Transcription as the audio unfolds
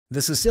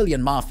The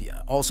Sicilian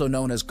Mafia, also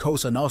known as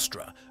Cosa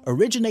Nostra,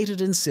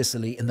 originated in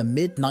Sicily in the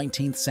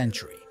mid-19th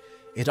century.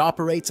 It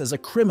operates as a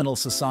criminal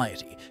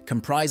society,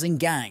 comprising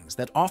gangs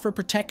that offer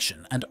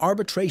protection and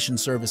arbitration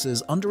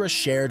services under a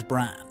shared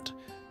brand.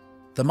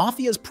 The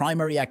Mafia's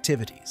primary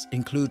activities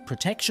include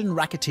protection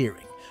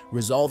racketeering,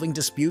 resolving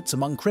disputes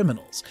among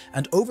criminals,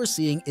 and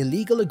overseeing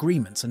illegal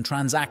agreements and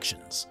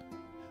transactions.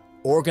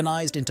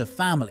 Organized into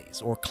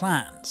families or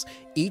clans,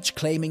 each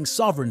claiming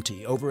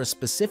sovereignty over a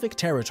specific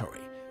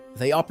territory,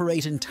 they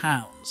operate in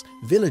towns,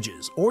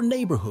 villages, or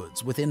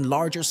neighborhoods within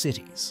larger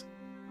cities.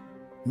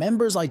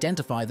 Members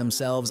identify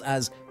themselves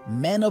as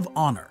men of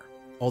honor,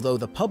 although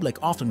the public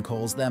often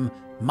calls them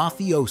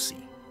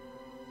mafiosi.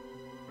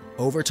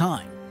 Over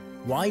time,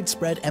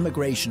 widespread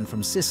emigration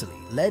from Sicily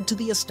led to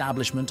the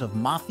establishment of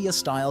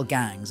mafia-style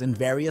gangs in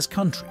various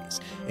countries,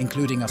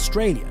 including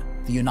Australia,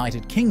 the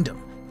United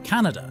Kingdom,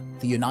 Canada,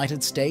 the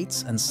United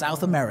States, and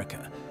South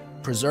America,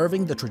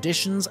 preserving the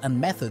traditions and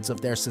methods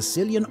of their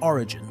Sicilian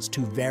origins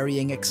to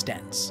varying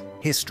extents.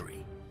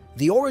 History.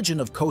 The origin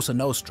of Cosa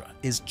Nostra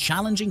is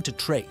challenging to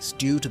trace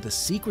due to the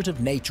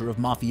secretive nature of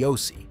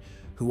mafiosi,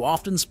 who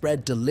often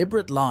spread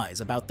deliberate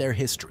lies about their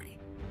history.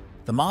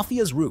 The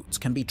Mafia's roots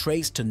can be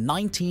traced to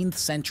 19th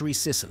century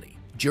Sicily,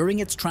 during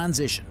its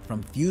transition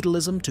from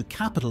feudalism to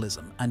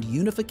capitalism and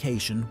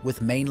unification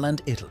with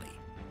mainland Italy.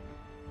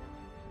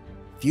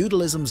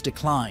 Feudalism's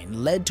decline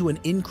led to an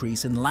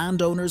increase in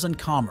landowners and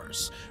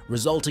commerce,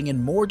 resulting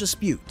in more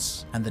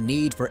disputes and the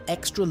need for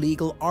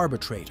extra-legal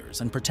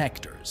arbitrators and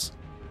protectors.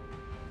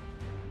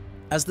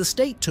 As the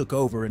state took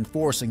over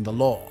enforcing the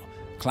law,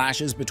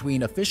 clashes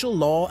between official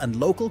law and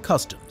local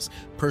customs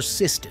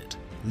persisted,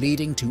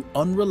 leading to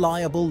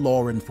unreliable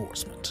law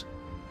enforcement.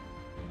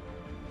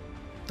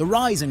 The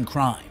rise in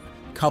crime,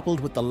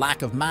 coupled with the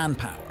lack of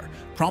manpower,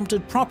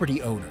 prompted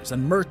property owners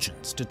and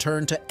merchants to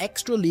turn to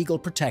extra-legal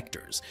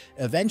protectors,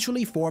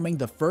 eventually forming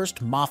the first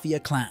mafia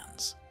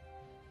clans.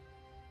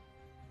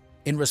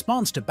 In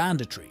response to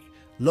banditry,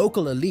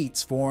 local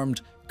elites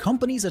formed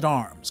companies at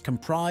arms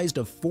comprised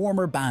of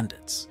former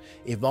bandits,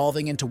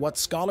 evolving into what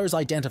scholars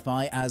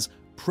identify as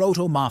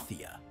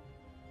proto-mafia.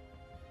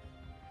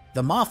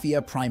 The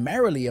mafia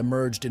primarily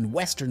emerged in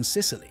western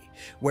Sicily,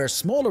 where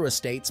smaller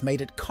estates made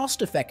it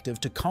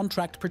cost-effective to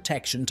contract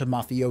protection to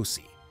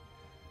mafiosi.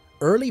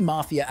 Early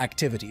mafia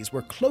activities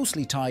were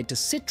closely tied to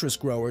citrus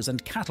growers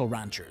and cattle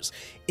ranchers,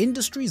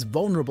 industries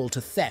vulnerable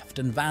to theft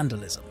and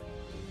vandalism.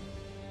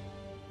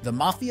 The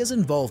mafia's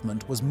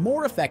involvement was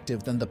more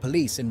effective than the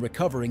police in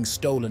recovering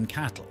stolen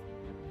cattle.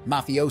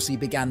 Mafiosi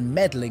began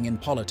meddling in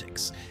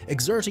politics,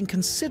 exerting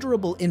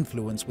considerable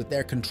influence with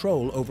their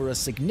control over a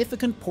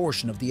significant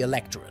portion of the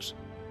electorate.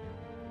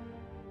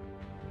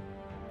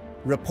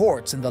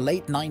 Reports in the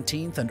late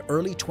 19th and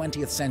early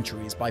 20th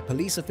centuries by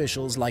police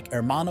officials like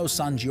Ermanno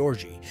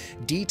Sangiorgi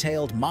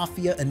detailed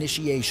mafia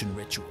initiation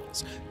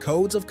rituals,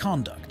 codes of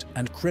conduct,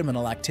 and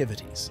criminal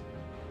activities.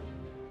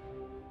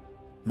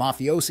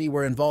 Mafiosi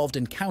were involved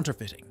in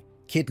counterfeiting,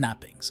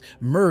 kidnappings,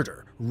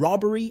 murder,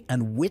 robbery,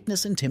 and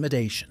witness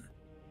intimidation.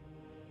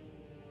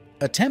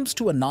 Attempts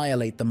to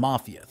annihilate the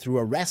mafia through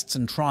arrests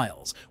and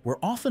trials were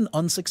often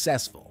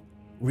unsuccessful,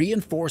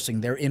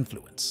 reinforcing their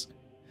influence.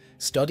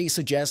 Studies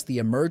suggest the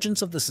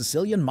emergence of the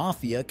Sicilian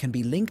Mafia can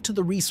be linked to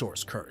the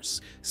resource curse,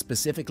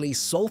 specifically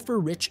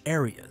sulfur-rich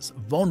areas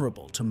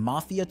vulnerable to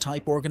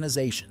mafia-type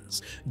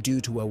organizations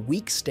due to a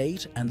weak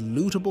state and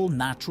lootable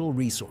natural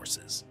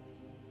resources.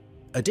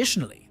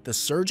 Additionally, the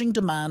surging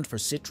demand for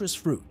citrus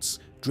fruits,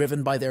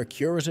 driven by their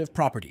curative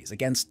properties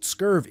against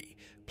scurvy,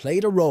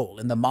 played a role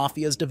in the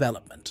mafia's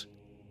development.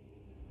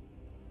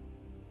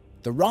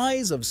 The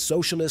rise of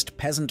socialist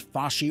peasant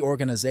fasci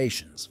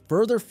organizations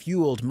further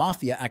fueled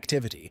mafia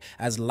activity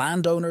as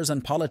landowners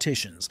and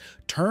politicians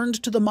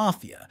turned to the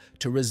mafia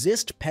to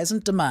resist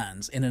peasant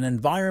demands in an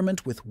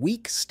environment with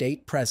weak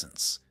state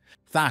presence.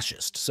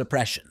 Fascist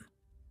suppression.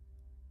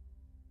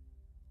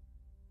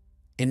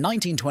 In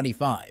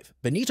 1925,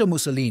 Benito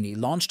Mussolini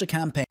launched a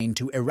campaign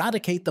to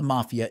eradicate the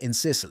mafia in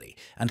Sicily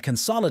and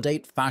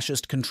consolidate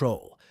fascist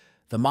control.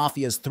 The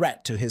mafia's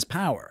threat to his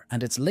power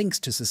and its links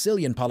to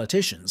Sicilian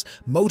politicians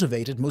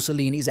motivated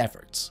Mussolini's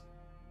efforts.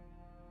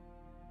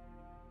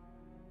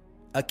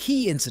 A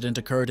key incident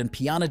occurred in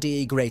Piana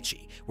dei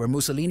Greci, where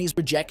Mussolini's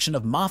rejection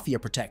of mafia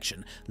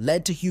protection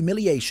led to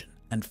humiliation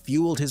and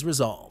fueled his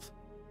resolve.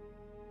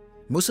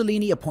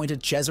 Mussolini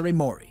appointed Cesare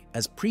Mori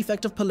as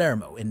prefect of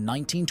Palermo in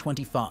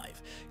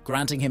 1925,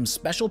 granting him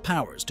special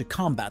powers to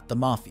combat the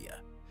mafia.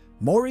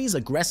 Mori's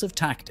aggressive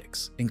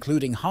tactics,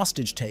 including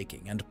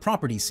hostage-taking and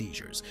property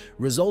seizures,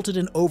 resulted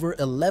in over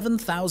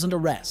 11,000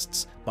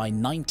 arrests by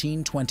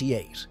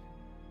 1928.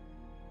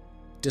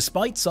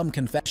 Despite some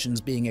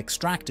confessions being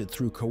extracted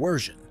through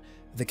coercion,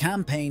 the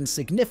campaign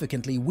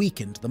significantly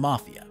weakened the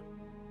mafia.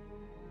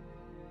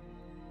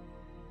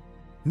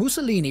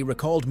 Mussolini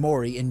recalled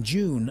Mori in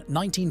June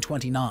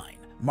 1929,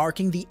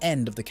 marking the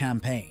end of the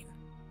campaign.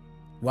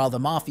 While the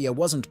mafia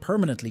wasn't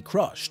permanently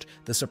crushed,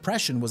 the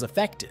suppression was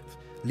effective,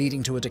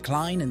 leading to a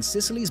decline in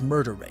Sicily's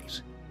murder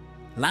rate.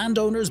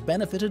 Landowners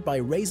benefited by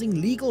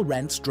raising legal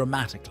rents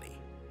dramatically.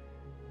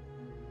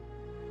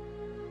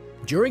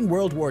 During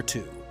World War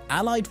II,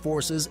 Allied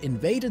forces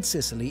invaded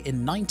Sicily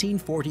in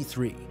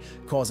 1943,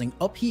 causing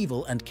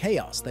upheaval and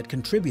chaos that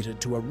contributed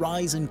to a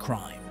rise in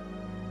crime.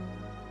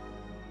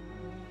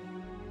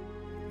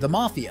 The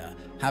Mafia,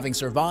 having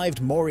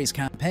survived Mori's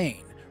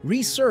campaign,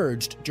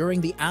 resurged during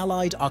the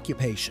Allied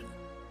occupation.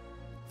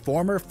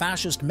 Former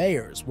fascist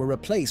mayors were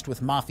replaced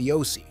with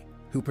mafiosi,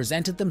 who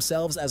presented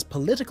themselves as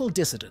political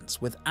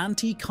dissidents with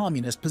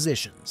anti-communist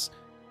positions.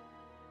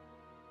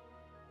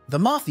 The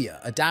Mafia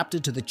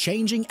adapted to the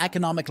changing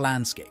economic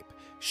landscape,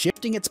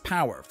 shifting its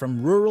power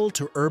from rural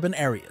to urban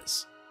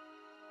areas.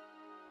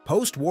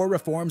 Post-war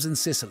reforms in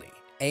Sicily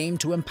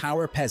aimed to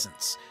empower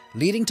peasants,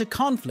 leading to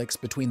conflicts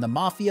between the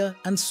Mafia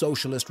and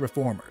socialist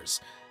reformers.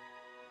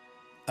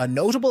 A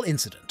notable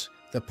incident,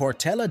 the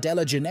Portella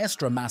della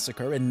Ginestra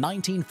massacre in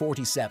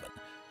 1947,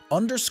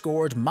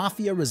 underscored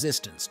Mafia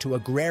resistance to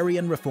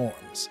agrarian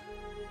reforms.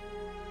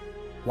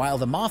 While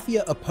the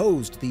Mafia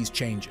opposed these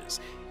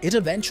changes, it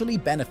eventually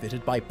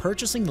benefited by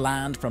purchasing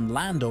land from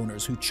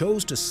landowners who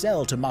chose to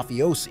sell to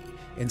mafiosi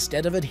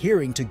instead of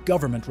adhering to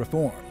government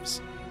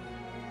reforms.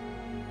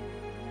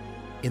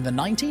 In the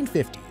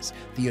 1950s,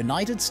 the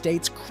United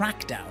States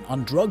crackdown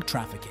on drug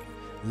trafficking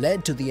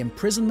led to the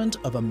imprisonment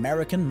of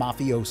American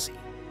mafiosi.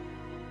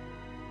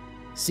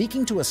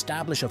 Seeking to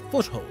establish a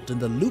foothold in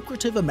the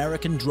lucrative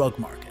American drug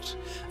market,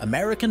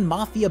 American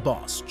Mafia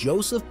boss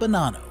Joseph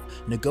Bonanno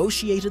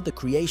negotiated the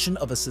creation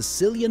of a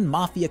Sicilian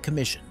Mafia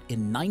Commission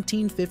in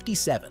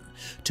 1957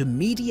 to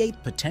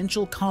mediate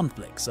potential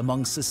conflicts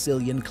among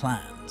Sicilian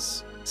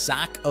clans.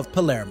 Sack of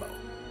Palermo.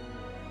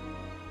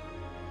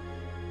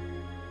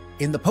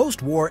 In the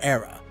post-war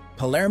era,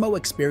 Palermo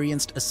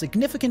experienced a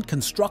significant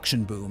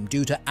construction boom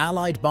due to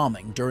Allied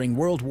bombing during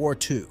World War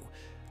II,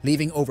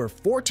 leaving over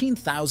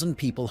 14,000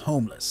 people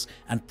homeless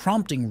and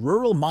prompting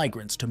rural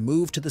migrants to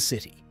move to the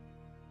city.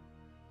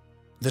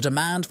 The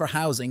demand for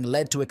housing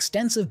led to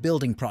extensive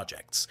building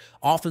projects,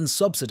 often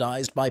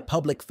subsidized by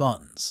public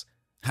funds.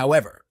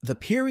 However, the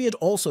period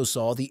also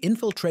saw the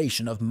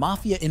infiltration of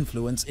Mafia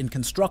influence in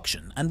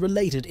construction and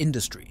related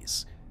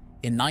industries.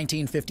 In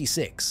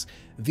 1956,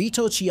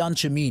 Vito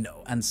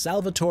Ciancimino and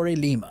Salvatore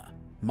Lima,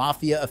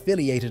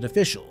 Mafia-affiliated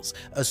officials,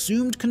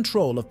 assumed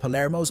control of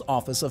Palermo's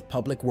Office of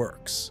Public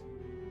Works.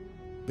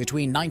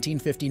 Between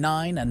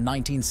 1959 and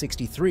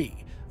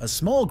 1963, a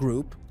small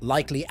group,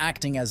 likely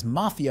acting as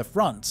Mafia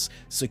fronts,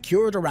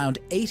 secured around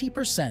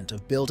 80%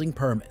 of building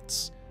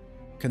permits.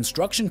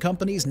 Construction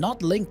companies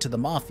not linked to the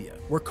Mafia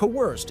were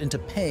coerced into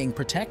paying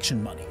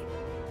protection money.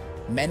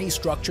 Many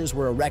structures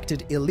were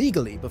erected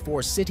illegally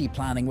before city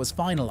planning was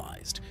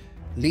finalized,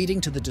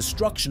 leading to the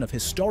destruction of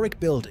historic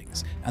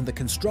buildings and the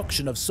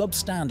construction of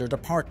substandard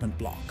apartment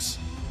blocks.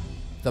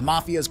 The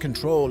Mafia's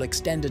control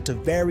extended to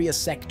various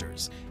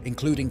sectors,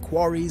 including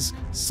quarries,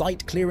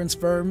 site clearance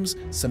firms,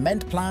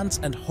 cement plants,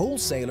 and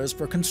wholesalers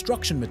for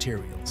construction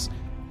materials.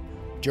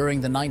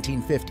 During the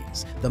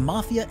 1950s, the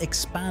Mafia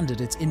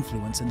expanded its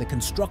influence in the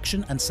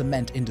construction and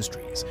cement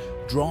industries,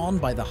 drawn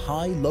by the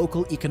high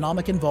local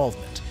economic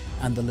involvement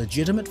and the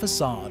legitimate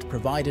facade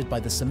provided by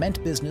the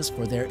cement business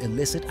for their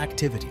illicit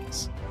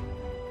activities.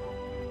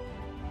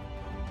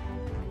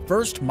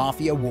 First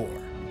Mafia War.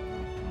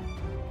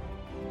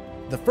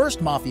 The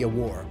First Mafia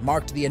War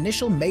marked the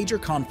initial major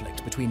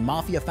conflict between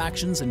Mafia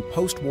factions in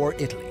post-war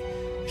Italy,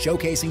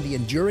 showcasing the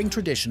enduring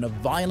tradition of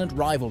violent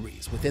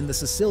rivalries within the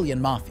Sicilian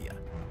Mafia.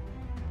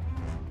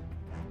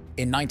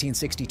 In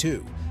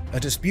 1962, a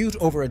dispute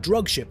over a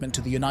drug shipment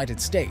to the United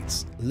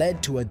States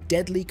led to a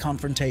deadly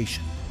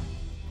confrontation.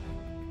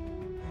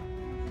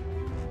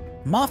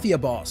 Mafia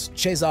boss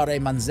Cesare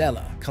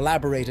Manzella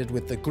collaborated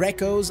with the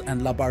Grecos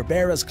and La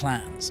Barbera's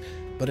clans,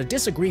 but a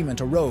disagreement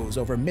arose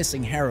over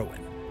missing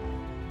heroin.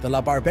 The La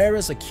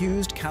Barberas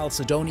accused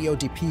Calcedonio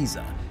di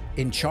Pisa,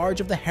 in charge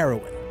of the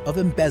heroin, of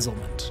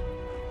embezzlement.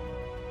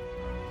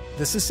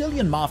 The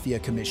Sicilian Mafia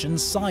Commission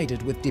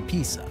sided with di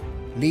Pisa,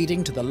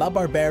 leading to the La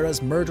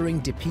Barberas murdering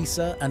di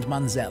Pisa and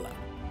Manzella.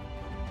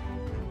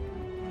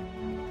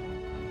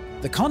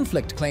 The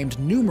conflict claimed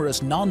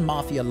numerous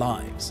non-Mafia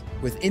lives,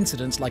 with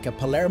incidents like a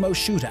Palermo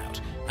shootout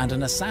and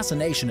an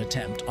assassination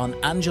attempt on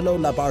Angelo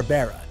La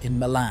Barbera in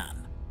Milan.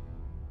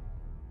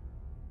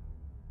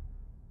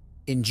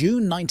 In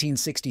June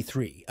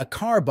 1963, a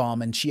car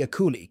bomb in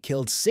Chiaculi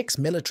killed 6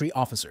 military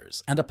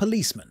officers and a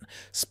policeman,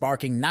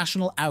 sparking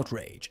national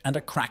outrage and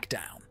a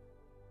crackdown.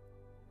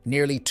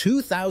 Nearly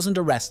 2,000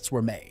 arrests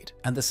were made,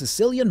 and the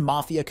Sicilian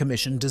Mafia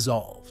Commission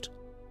dissolved.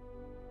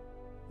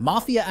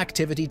 Mafia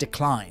activity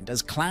declined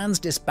as clans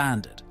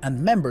disbanded and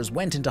members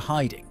went into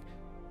hiding.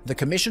 The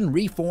commission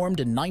reformed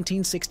in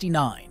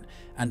 1969,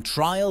 and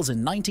trials in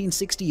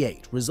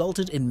 1968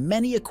 resulted in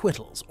many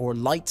acquittals or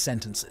light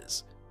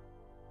sentences.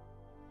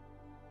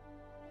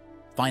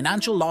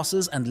 Financial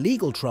losses and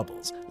legal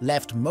troubles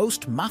left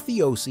most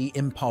mafiosi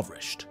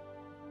impoverished.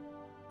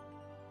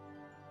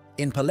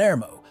 In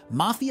Palermo,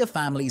 Mafia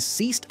families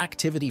ceased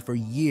activity for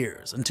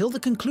years until the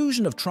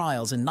conclusion of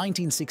trials in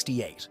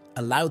 1968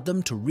 allowed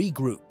them to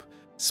regroup.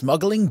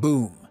 Smuggling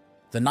boom.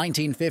 The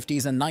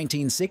 1950s and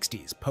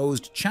 1960s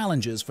posed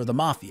challenges for the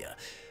Mafia,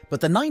 But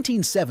the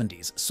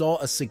 1970s saw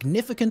a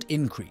significant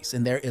increase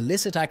in their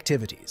illicit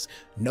activities,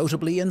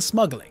 notably in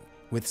smuggling,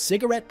 with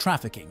cigarette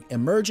trafficking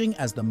emerging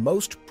as the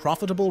most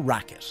profitable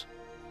racket.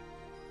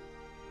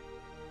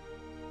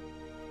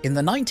 In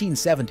the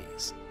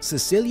 1970s,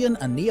 Sicilian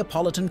and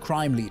Neapolitan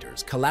crime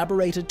leaders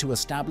collaborated to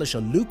establish a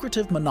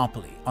lucrative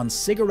monopoly on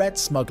cigarette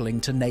smuggling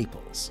to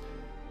Naples.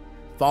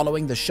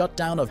 Following the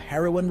shutdown of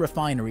heroin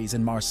refineries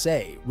in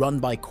Marseille run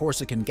by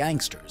Corsican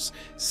gangsters,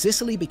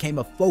 Sicily became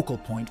a focal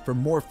point for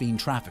morphine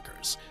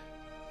traffickers.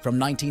 From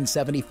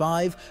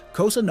 1975,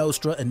 Cosa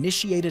Nostra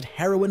initiated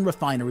heroin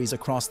refineries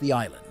across the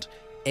island,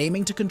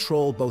 aiming to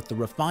control both the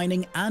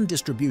refining and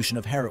distribution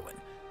of heroin.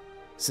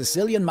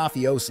 Sicilian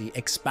mafiosi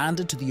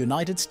expanded to the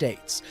United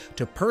States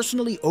to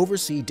personally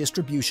oversee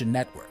distribution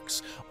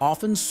networks,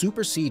 often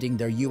superseding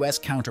their US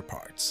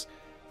counterparts.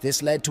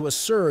 This led to a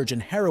surge in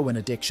heroin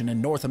addiction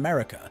in North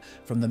America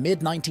from the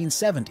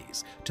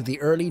mid-1970s to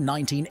the early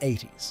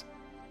 1980s.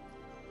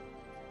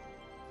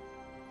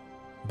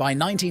 By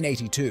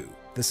 1982,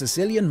 the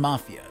Sicilian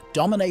Mafia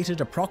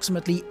dominated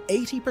approximately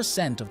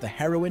 80% of the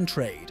heroin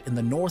trade in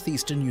the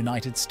northeastern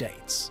United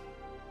States.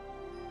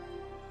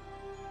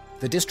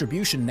 The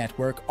distribution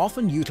network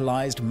often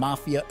utilized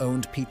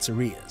mafia-owned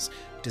pizzerias,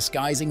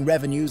 disguising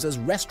revenues as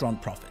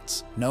restaurant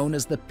profits, known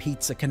as the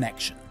Pizza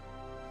Connection.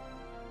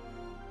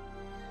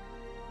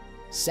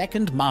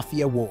 Second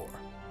Mafia War.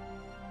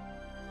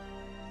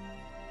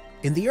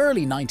 In the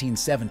early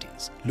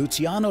 1970s,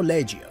 Luciano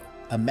Leggio,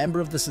 a member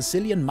of the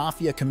Sicilian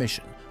Mafia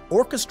Commission,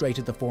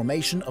 orchestrated the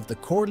formation of the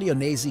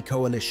Corleonesi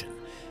coalition,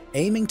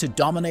 aiming to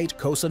dominate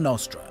Cosa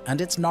Nostra and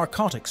its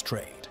narcotics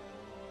trade.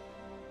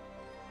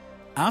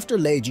 After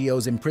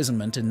Leggio's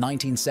imprisonment in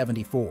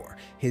 1974,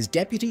 his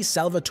deputy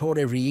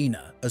Salvatore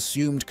Riina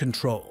assumed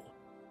control.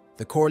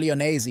 The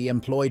Corleonesi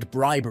employed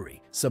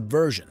bribery,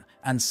 subversion,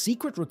 and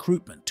secret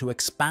recruitment to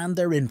expand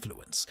their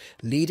influence,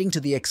 leading to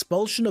the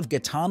expulsion of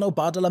Gaetano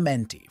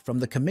Badalamenti from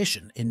the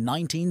commission in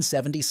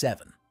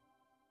 1977.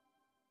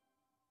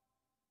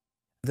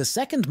 The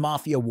Second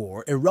Mafia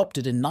War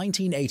erupted in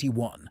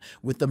 1981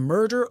 with the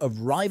murder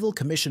of rival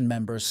commission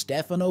member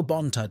Stefano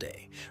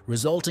Bontade,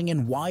 resulting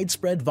in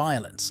widespread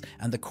violence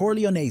and the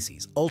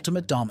Corleonese's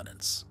ultimate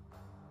dominance.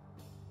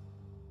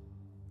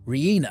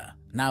 Riina,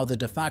 now the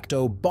de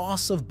facto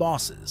boss of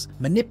bosses,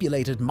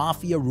 manipulated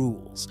mafia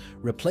rules,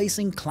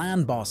 replacing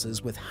clan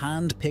bosses with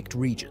hand-picked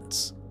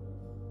regents.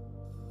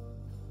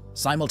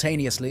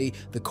 Simultaneously,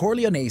 the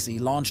Corleonesi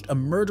launched a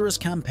murderous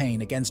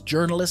campaign against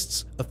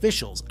journalists,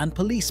 officials, and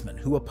policemen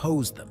who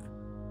opposed them.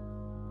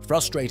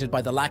 Frustrated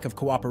by the lack of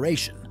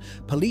cooperation,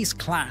 police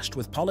clashed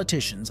with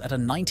politicians at a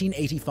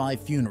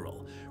 1985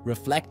 funeral,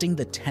 reflecting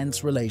the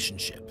tense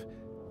relationship.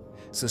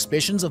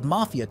 Suspicions of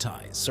mafia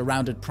ties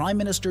surrounded Prime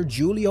Minister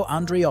Giulio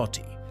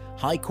Andreotti,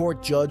 High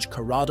Court Judge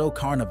Corrado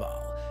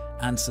Carnival,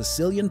 and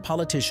Sicilian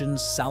politician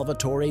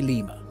Salvatore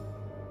Lima.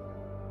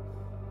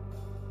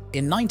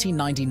 In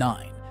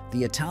 1999,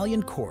 the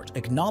Italian court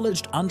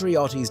acknowledged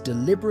Andreotti's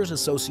deliberate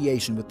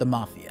association with the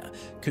mafia,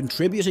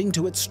 contributing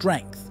to its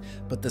strength,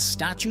 but the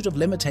statute of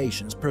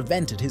limitations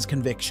prevented his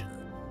conviction.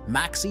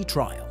 Maxi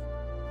Trial.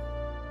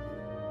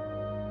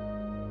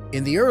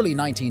 In the early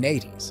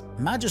 1980s,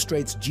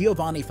 magistrates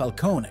Giovanni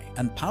Falcone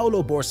and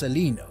Paolo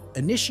Borsellino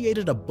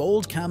initiated a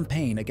bold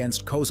campaign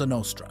against Cosa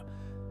Nostra.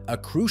 A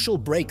crucial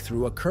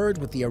breakthrough occurred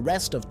with the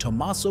arrest of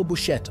Tommaso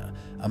Buscetta,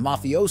 a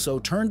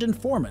mafioso turned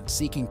informant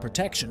seeking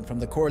protection from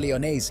the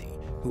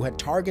Corleonesi, who had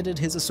targeted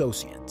his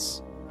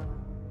associates.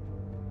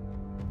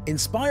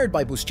 Inspired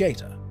by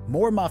Buscetta,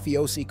 more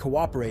mafiosi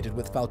cooperated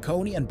with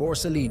Falcone and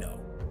Borsellino.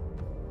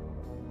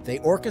 They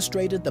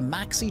orchestrated the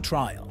Maxi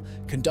Trial,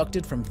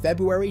 conducted from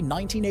February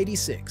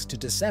 1986 to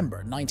December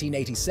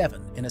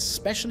 1987 in a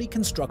specially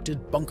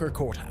constructed bunker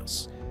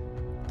courthouse.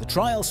 The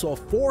trial saw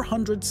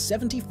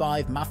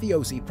 475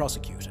 mafiosi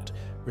prosecuted,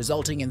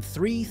 resulting in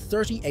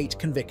 338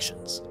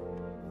 convictions.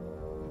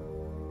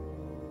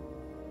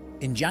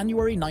 In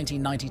January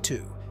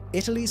 1992,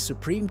 Italy's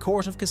Supreme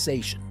Court of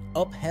Cassation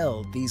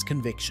upheld these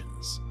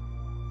convictions.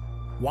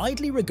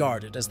 Widely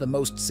regarded as the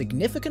most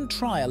significant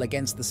trial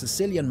against the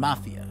Sicilian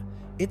Mafia,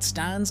 it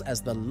stands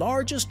as the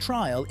largest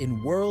trial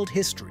in world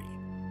history.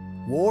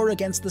 War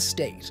against the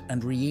state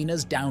and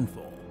Riina's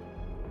downfall.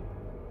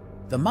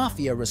 The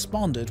Mafia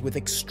responded with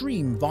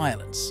extreme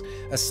violence,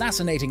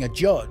 assassinating a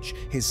judge,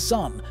 his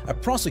son, a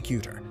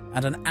prosecutor,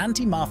 and an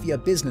anti-mafia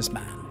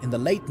businessman in the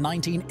late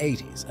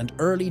 1980s and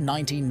early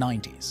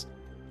 1990s.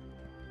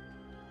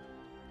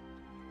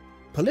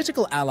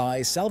 Political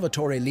ally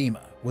Salvatore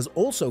Lima was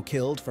also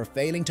killed for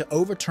failing to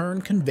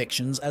overturn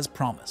convictions as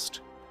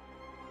promised.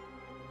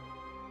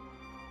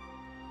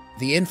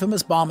 The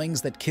infamous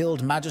bombings that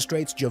killed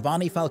magistrates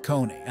Giovanni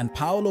Falcone and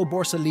Paolo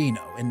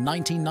Borsellino in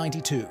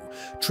 1992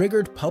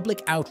 triggered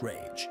public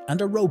outrage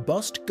and a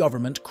robust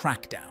government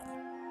crackdown.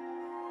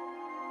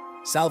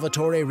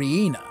 Salvatore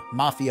Riina,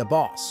 mafia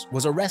boss,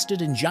 was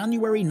arrested in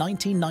January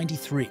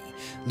 1993,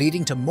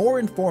 leading to more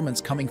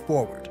informants coming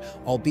forward,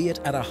 albeit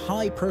at a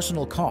high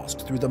personal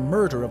cost through the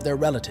murder of their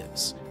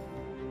relatives.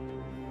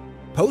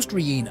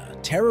 Post-Riina,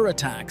 terror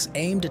attacks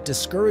aimed at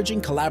discouraging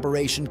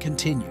collaboration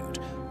continued,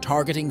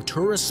 targeting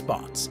tourist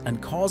spots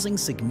and causing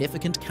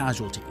significant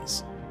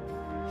casualties.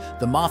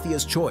 The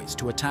Mafia's choice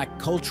to attack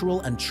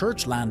cultural and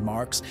church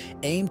landmarks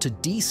aimed to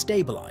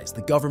destabilize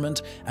the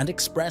government and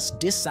express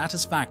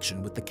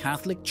dissatisfaction with the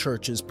Catholic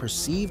Church's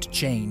perceived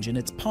change in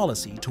its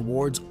policy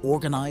towards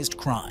organized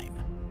crime.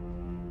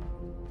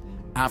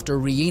 After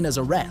Riina's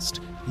arrest,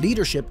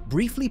 leadership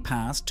briefly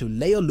passed to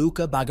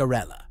Leoluca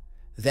Bagarella,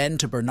 then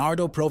to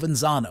Bernardo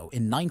Provenzano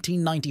in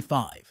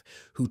 1995,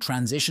 who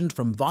transitioned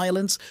from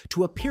violence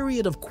to a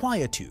period of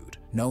quietude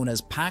known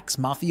as Pax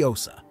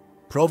Mafiosa,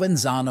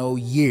 Provenzano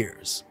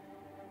years.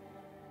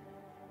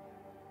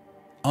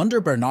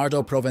 Under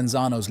Bernardo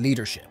Provenzano's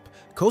leadership,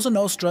 Cosa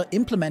Nostra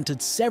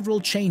implemented several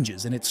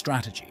changes in its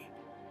strategy.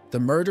 The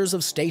murders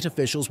of state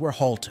officials were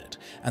halted,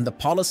 and the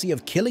policy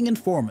of killing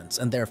informants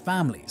and their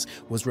families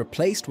was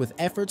replaced with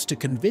efforts to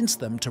convince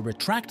them to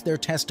retract their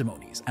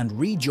testimonies and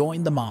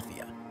rejoin the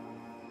Mafia.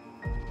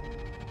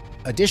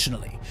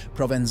 Additionally,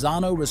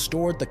 Provenzano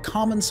restored the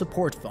Common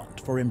Support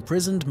Fund for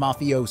imprisoned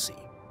mafiosi.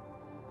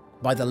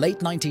 By the late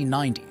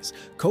 1990s,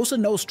 Cosa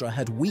Nostra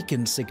had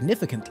weakened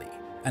significantly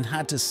and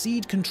had to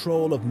cede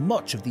control of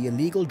much of the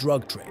illegal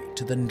drug trade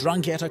to the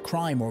 'Ndrangheta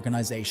crime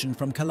organization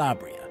from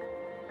Calabria.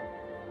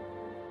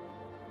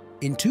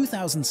 In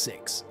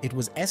 2006, it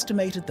was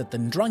estimated that the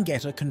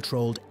 'Ndrangheta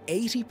controlled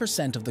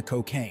 80% of the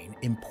cocaine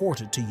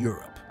imported to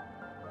Europe.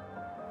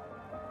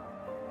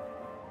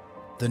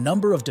 The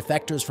number of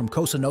defectors from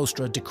Cosa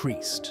Nostra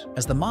decreased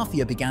as the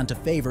Mafia began to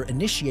favor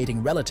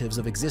initiating relatives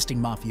of existing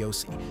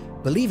mafiosi,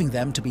 believing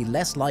them to be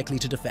less likely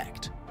to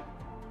defect.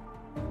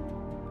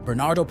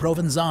 Bernardo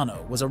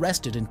Provenzano was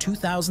arrested in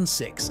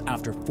 2006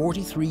 after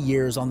 43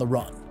 years on the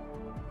run.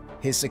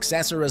 His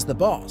successor as the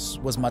boss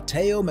was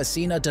Matteo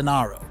Messina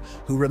Denaro,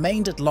 who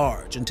remained at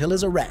large until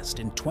his arrest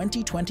in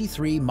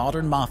 2023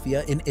 Modern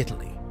Mafia in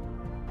Italy.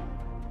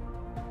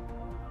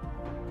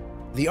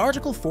 The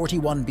Article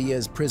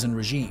 41Bia's prison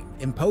regime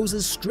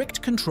imposes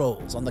strict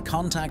controls on the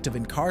contact of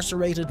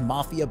incarcerated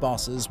mafia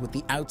bosses with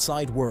the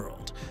outside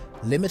world,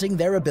 limiting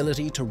their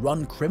ability to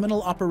run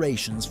criminal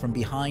operations from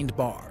behind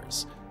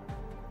bars.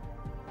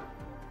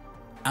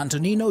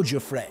 Antonino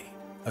Giuffre,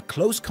 a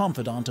close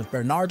confidant of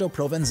Bernardo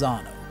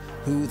Provenzano,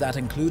 who that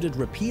included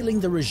repealing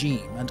the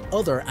regime and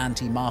other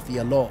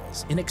anti-mafia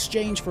laws in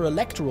exchange for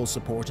electoral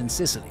support in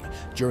Sicily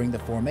during the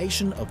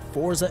formation of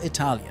Forza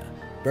Italia,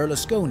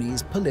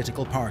 Berlusconi's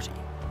political party.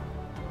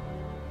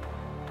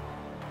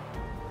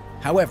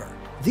 However,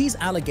 these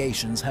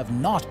allegations have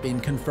not been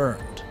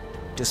confirmed.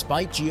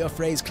 Despite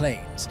Giuffre's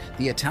claims,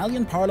 the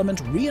Italian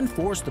parliament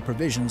reinforced the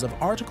provisions of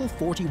Article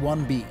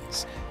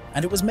 41Bs,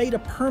 and it was made a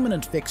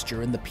permanent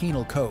fixture in the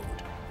penal code,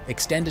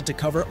 extended to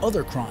cover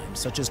other crimes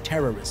such as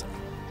terrorism.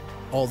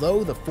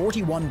 Although the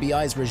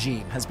 41Bi's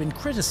regime has been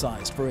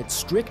criticized for its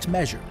strict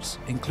measures,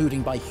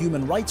 including by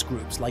human rights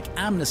groups like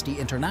Amnesty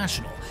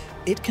International,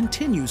 it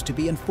continues to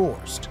be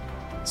enforced.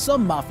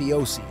 Some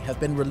mafiosi have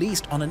been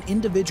released on an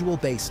individual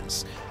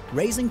basis,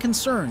 raising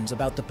concerns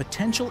about the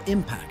potential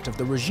impact of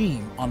the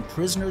regime on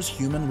prisoners'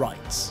 human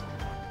rights.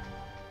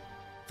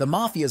 The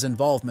Mafia's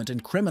involvement in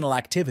criminal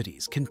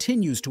activities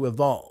continues to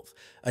evolve,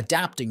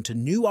 adapting to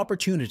new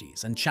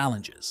opportunities and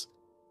challenges.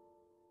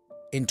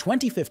 In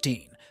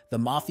 2015, the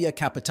Mafia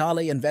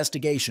Capitale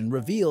investigation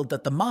revealed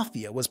that the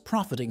Mafia was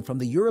profiting from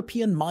the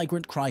European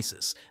migrant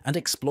crisis and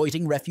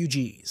exploiting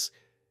refugees.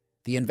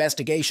 The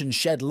investigation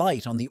shed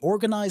light on the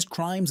organized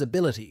crime's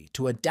ability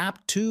to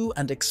adapt to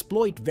and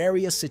exploit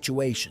various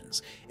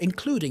situations,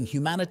 including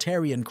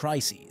humanitarian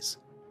crises.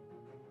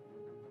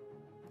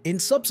 In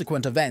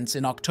subsequent events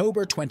in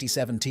October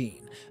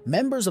 2017,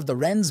 members of the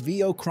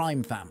Renzvio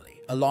crime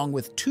family, along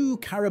with 2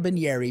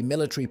 Carabinieri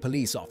military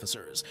police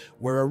officers,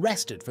 were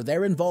arrested for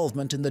their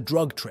involvement in the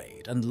drug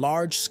trade and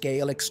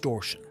large-scale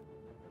extortion.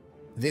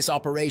 This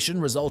operation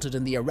resulted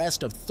in the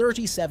arrest of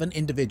 37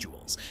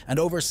 individuals, and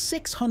over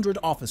 600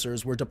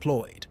 officers were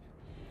deployed.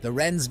 The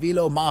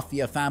Renzvio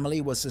Mafia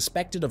family was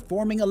suspected of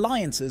forming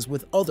alliances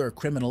with other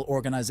criminal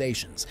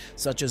organizations,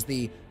 such as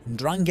the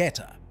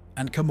 'Ndrangheta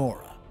and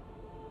Camorra.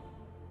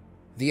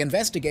 The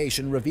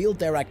investigation revealed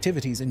their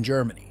activities in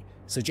Germany,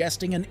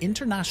 suggesting an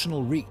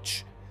international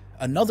reach.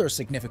 Another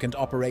significant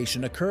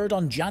operation occurred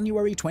on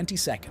January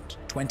 22,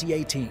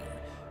 2018,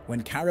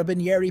 when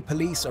Carabinieri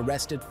police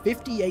arrested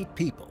 58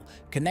 people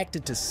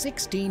connected to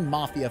 16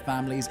 mafia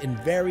families in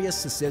various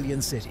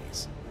Sicilian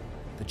cities.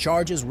 The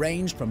charges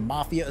ranged from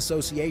mafia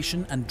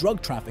association and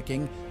drug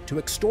trafficking to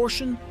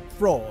extortion,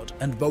 fraud,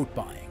 and vote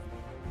buying.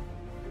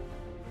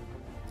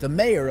 The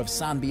mayor of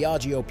San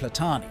Biagio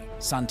Platani,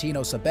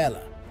 Santino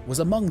Sabella, was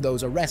among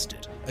those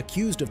arrested,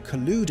 accused of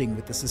colluding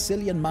with the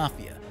Sicilian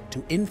Mafia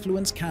to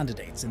influence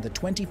candidates in the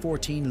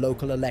 2014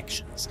 local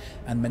elections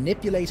and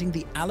manipulating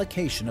the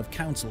allocation of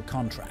council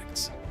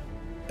contracts.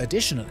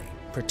 Additionally,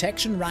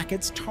 protection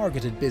rackets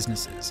targeted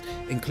businesses,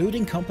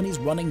 including companies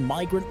running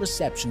migrant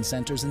reception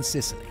centers in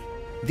Sicily.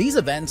 These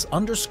events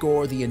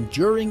underscore the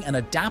enduring and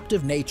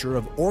adaptive nature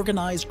of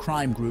organized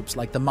crime groups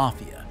like the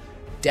Mafia,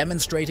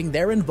 demonstrating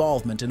their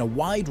involvement in a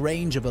wide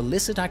range of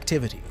illicit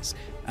activities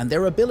and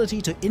their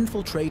ability to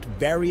infiltrate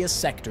various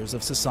sectors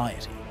of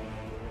society.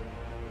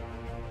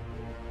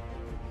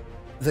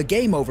 The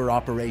Game Over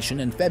operation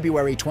in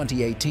February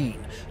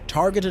 2018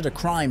 targeted a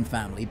crime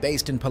family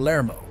based in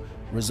Palermo,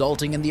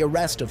 resulting in the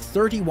arrest of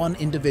 31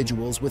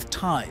 individuals with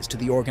ties to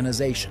the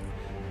organization.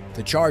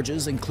 The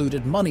charges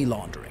included money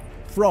laundering,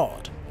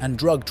 fraud, and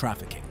drug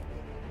trafficking.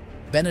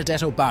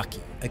 Benedetto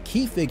Bacchi, a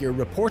key figure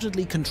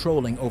reportedly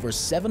controlling over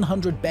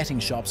 700 betting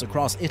shops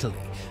across Italy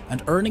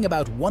and earning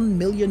about €1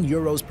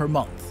 million per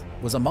month,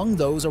 was among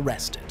those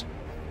arrested.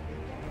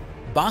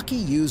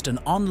 Bacchi used an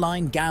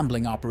online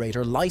gambling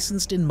operator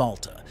licensed in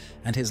Malta,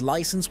 and his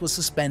license was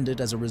suspended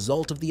as a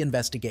result of the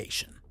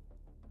investigation.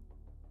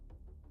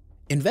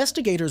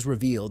 Investigators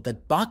revealed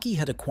that Bacchi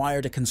had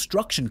acquired a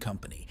construction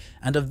company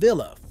and a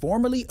villa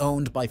formerly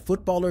owned by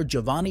footballer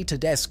Giovanni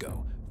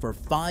Tedesco for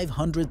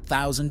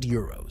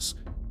 €500,000.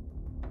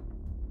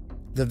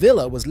 The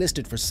villa was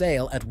listed for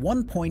sale at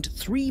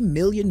 €1.3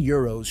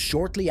 million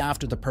shortly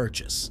after the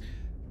purchase.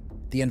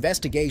 The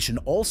investigation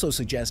also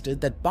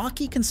suggested that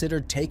Bacchi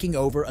considered taking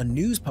over a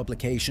news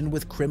publication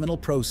with criminal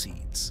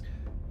proceeds.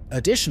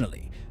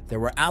 Additionally, there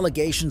were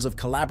allegations of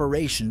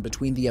collaboration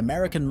between the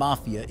American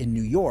Mafia in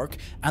New York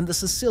and the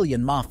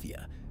Sicilian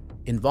Mafia,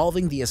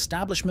 involving the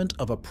establishment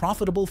of a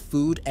profitable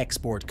food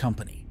export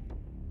company.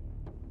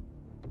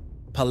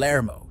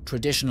 Palermo,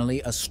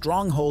 traditionally a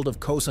stronghold of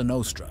Cosa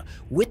Nostra,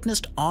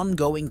 witnessed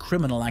ongoing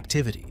criminal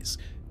activities,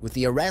 with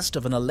the arrest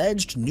of an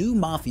alleged new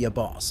mafia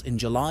boss in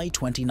July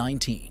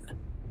 2019.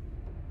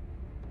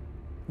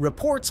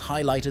 Reports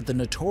highlighted the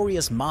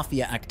notorious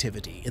mafia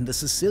activity in the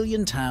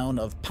Sicilian town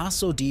of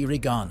Passo di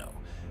Rigano,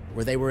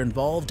 where they were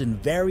involved in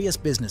various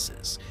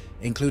businesses,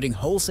 including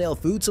wholesale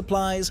food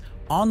supplies,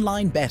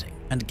 online betting,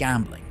 and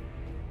gambling.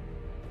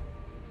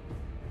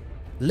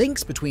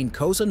 Links between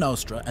Cosa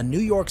Nostra and New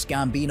York's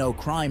Gambino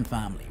crime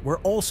family were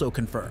also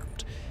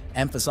confirmed,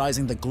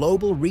 emphasizing the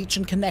global reach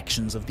and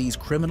connections of these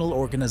criminal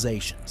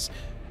organizations,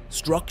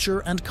 structure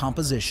and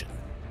composition.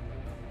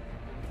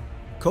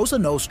 Cosa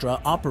Nostra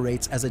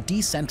operates as a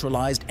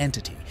decentralized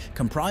entity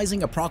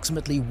comprising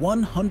approximately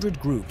 100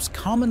 groups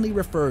commonly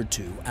referred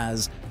to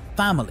as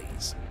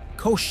families,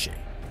 cosce,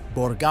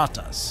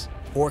 borgatas,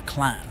 or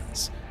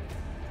clans.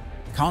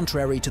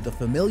 Contrary to the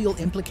familial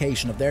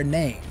implication of their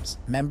names,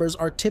 members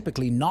are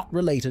typically not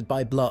related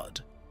by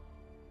blood.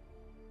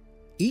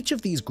 Each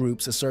of these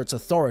groups asserts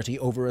authority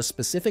over a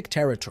specific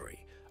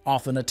territory,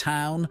 often a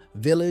town,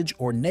 village,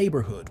 or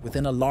neighborhood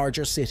within a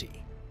larger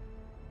city.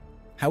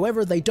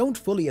 However, they don't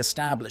fully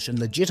establish and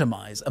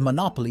legitimize a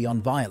monopoly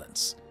on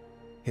violence.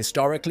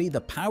 Historically, the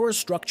power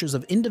structures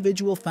of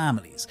individual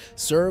families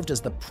served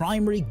as the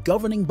primary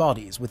governing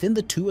bodies within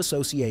the two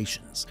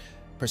associations,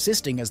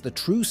 persisting as the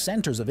true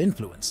centers of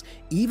influence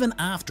even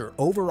after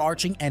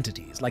overarching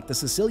entities like the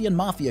Sicilian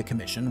Mafia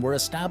Commission were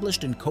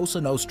established in Cosa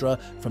Nostra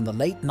from the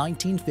late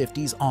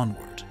 1950s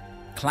onward.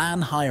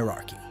 Clan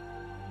hierarchy.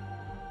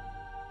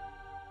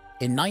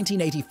 In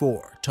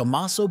 1984,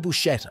 Tommaso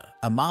Buscetta,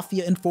 a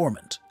mafia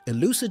informant,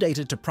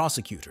 elucidated to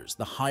prosecutors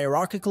the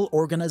hierarchical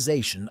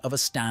organization of a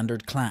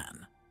standard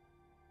clan.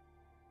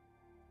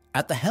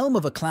 At the helm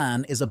of a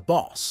clan is a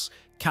boss,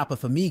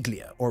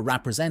 capofamiglia or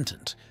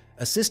representant,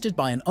 assisted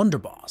by an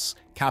underboss,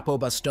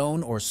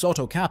 capobastone or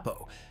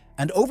sottocapo,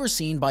 and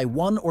overseen by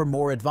one or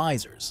more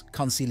advisors,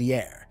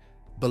 consigliere.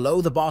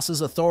 Below the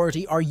boss's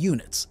authority are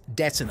units,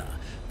 decina,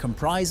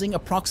 comprising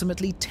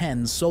approximately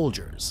 10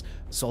 soldiers,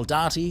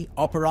 soldati,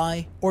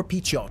 operai, or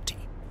picciotti.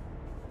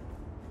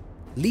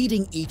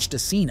 Leading each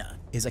decina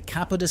is a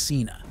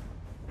capodecina.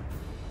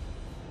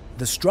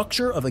 The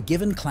structure of a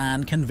given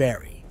clan can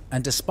vary,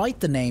 and despite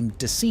the name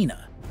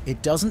decina,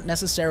 it doesn't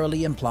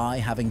necessarily imply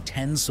having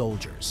 10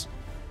 soldiers.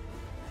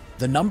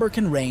 The number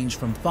can range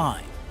from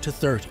 5 to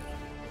 30.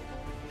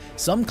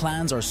 Some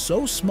clans are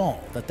so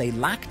small that they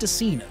lack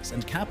decinas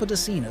and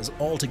capodecinas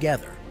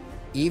altogether.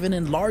 Even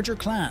in larger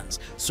clans,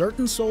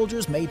 certain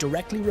soldiers may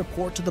directly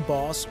report to the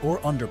boss or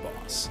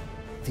underboss.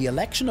 The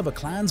election of a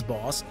clan's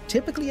boss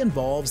typically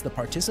involves the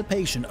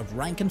participation of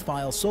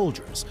rank-and-file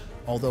soldiers,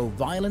 although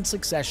violent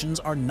successions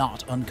are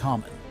not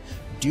uncommon.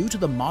 Due to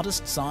the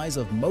modest size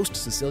of most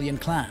Sicilian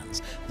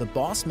clans, the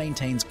boss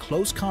maintains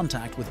close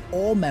contact with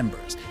all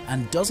members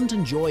and doesn't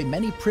enjoy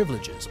many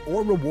privileges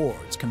or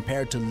rewards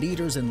compared to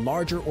leaders in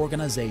larger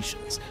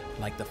organizations,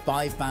 like the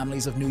Five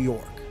Families of New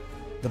York.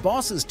 The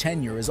boss's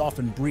tenure is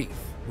often brief,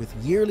 with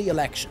yearly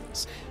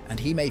elections, and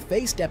he may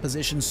face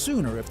deposition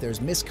sooner if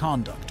there's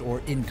misconduct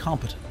or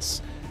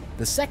incompetence.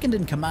 The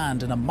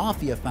second-in-command in a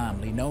mafia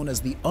family known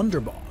as the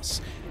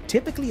underboss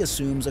typically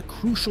assumes a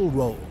crucial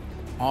role,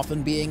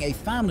 often being a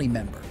family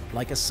member,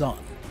 like a son.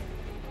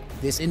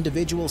 This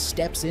individual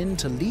steps in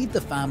to lead the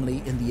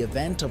family in the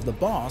event of the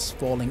boss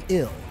falling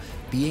ill,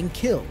 being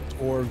killed,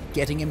 or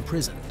getting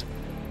imprisoned.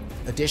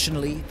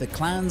 Additionally, the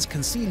clan's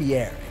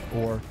consigliere,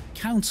 or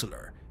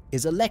counselor,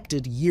 is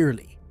elected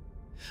yearly.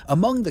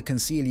 Among the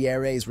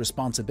consigliere's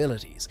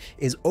responsibilities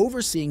is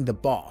overseeing the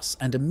boss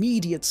and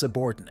immediate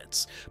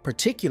subordinates,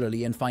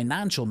 particularly in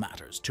financial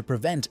matters to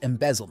prevent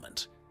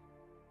embezzlement.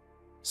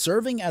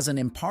 Serving as an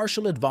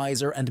impartial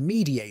advisor and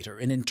mediator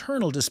in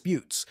internal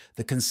disputes,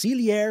 the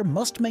consigliere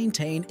must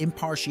maintain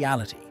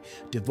impartiality,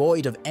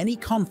 devoid of any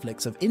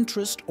conflicts of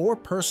interest or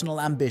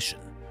personal ambition.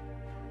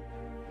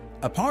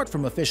 Apart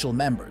from official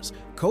members,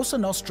 Cosa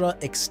Nostra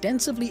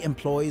extensively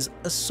employs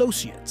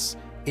associates,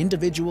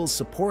 individuals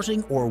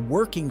supporting or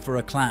working for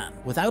a clan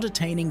without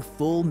attaining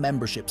full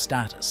membership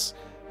status.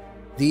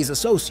 These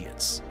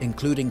associates,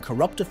 including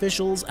corrupt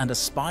officials and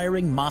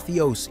aspiring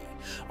mafiosi,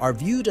 are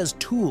viewed as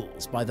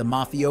tools by the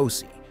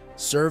mafiosi,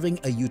 serving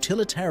a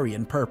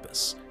utilitarian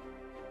purpose.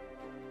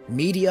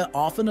 Media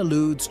often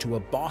alludes to a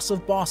boss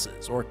of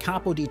bosses or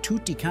capo di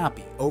tutti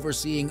capi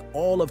overseeing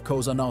all of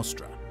Cosa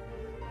Nostra.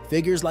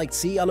 Figures like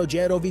C.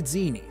 Alogero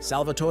Vizzini,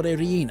 Salvatore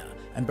Riina,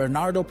 and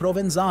Bernardo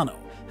Provenzano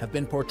have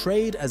been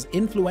portrayed as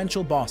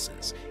influential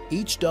bosses,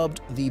 each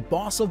dubbed the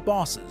boss of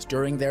bosses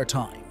during their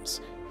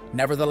times.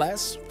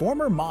 Nevertheless,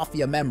 former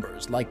mafia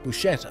members like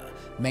Buscetta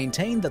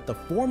maintain that the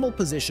formal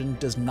position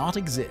does not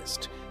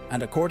exist,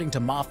 and according to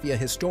mafia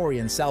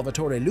historian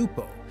Salvatore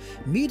Lupo,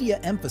 media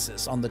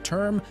emphasis on the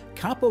term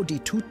capo di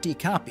tutti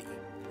capi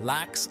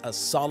lacks a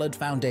solid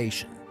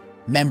foundation.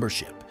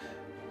 Membership.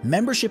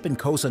 Membership in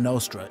Cosa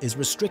Nostra is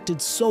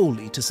restricted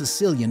solely to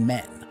Sicilian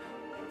men.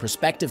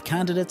 Prospective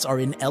candidates are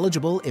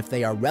ineligible if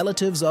they are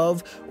relatives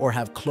of or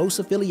have close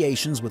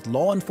affiliations with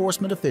law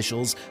enforcement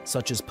officials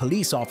such as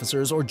police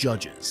officers or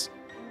judges.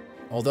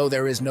 Although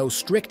there is no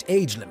strict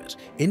age limit,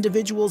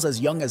 individuals as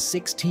young as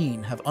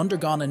 16 have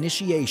undergone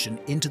initiation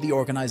into the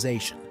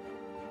organization.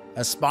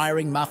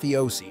 Aspiring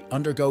mafiosi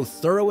undergo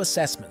thorough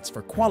assessments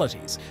for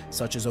qualities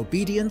such as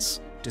obedience,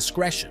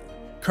 discretion,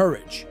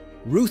 courage,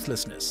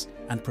 ruthlessness,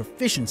 and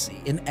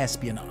proficiency in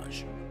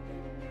espionage.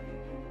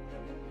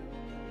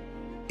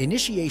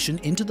 Initiation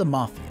into the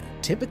mafia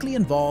typically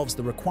involves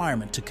the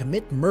requirement to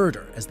commit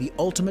murder as the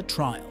ultimate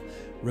trial,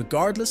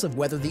 regardless of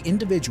whether the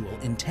individual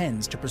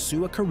intends to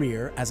pursue a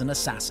career as an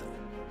assassin.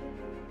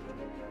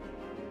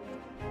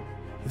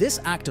 This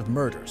act of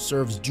murder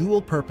serves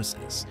dual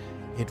purposes.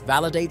 It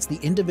validates the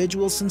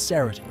individual's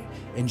sincerity,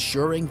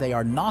 ensuring they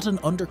are not an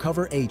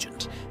undercover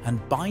agent,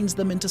 and binds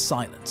them into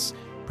silence,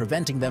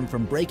 preventing them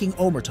from breaking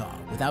Omertà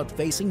without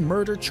facing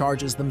murder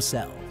charges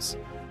themselves.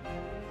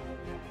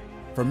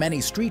 For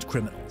many street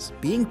criminals,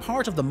 being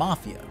part of the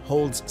mafia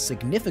holds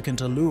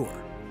significant allure.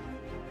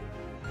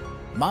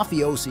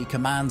 Mafiosi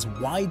commands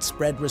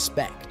widespread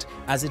respect,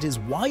 as it is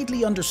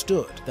widely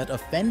understood that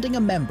offending a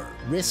member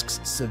risks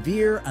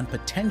severe and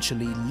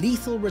potentially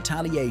lethal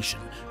retaliation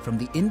from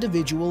the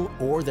individual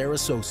or their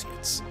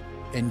associates.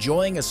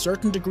 Enjoying a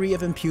certain degree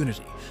of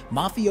impunity,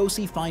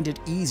 mafiosi find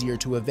it easier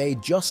to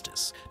evade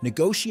justice,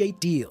 negotiate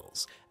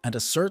deals, and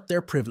assert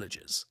their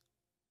privileges.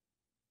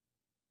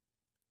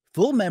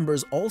 Full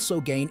members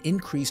also gain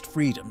increased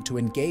freedom to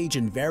engage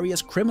in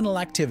various criminal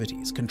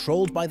activities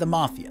controlled by the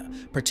mafia,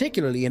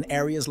 particularly in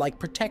areas like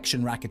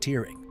protection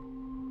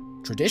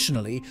racketeering.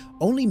 Traditionally,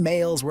 only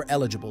males were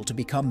eligible to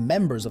become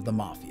members of the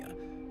mafia,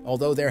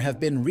 although there have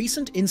been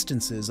recent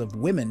instances of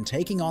women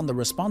taking on the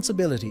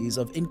responsibilities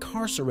of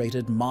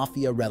incarcerated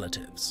mafia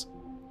relatives.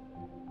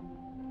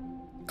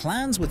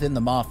 Clans within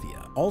the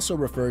mafia, also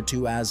referred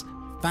to as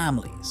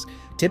families,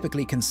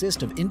 typically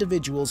consist of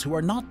individuals who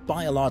are not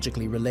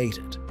biologically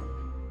related.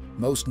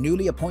 Most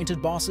newly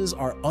appointed bosses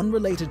are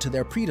unrelated to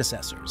their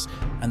predecessors,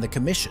 and the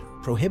commission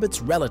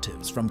prohibits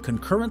relatives from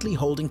concurrently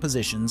holding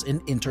positions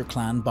in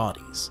inter-clan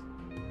bodies.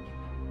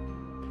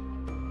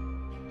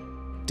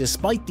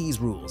 Despite these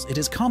rules, it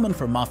is common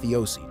for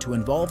mafiosi to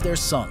involve their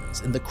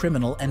sons in the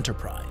criminal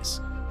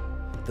enterprise.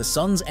 The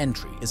son's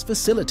entry is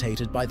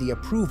facilitated by the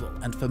approval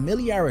and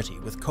familiarity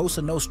with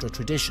Cosa Nostra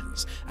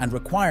traditions and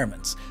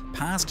requirements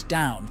passed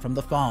down from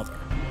the father.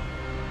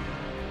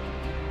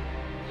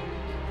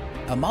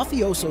 A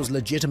mafioso's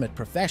legitimate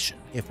profession,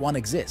 if one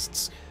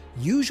exists,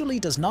 usually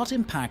does not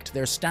impact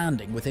their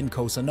standing within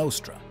Cosa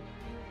Nostra.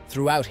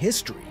 Throughout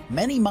history,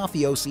 many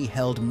mafiosi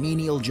held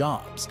menial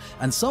jobs,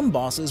 and some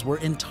bosses were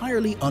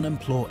entirely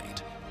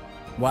unemployed.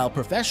 While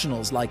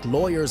professionals like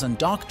lawyers and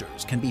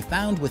doctors can be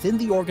found within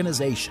the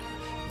organization,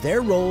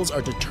 their roles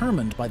are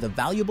determined by the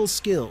valuable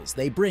skills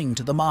they bring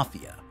to the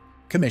mafia.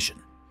 Commission.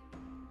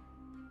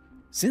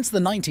 Since the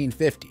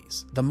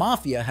 1950s, the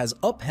mafia has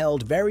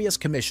upheld various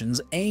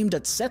commissions aimed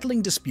at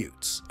settling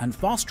disputes and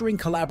fostering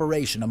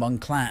collaboration among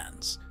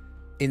clans.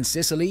 In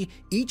Sicily,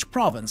 each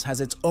province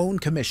has its own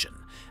commission,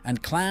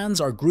 and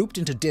clans are grouped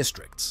into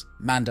districts,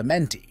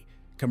 mandamenti,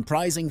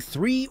 comprising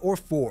 3 or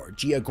 4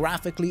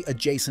 geographically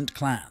adjacent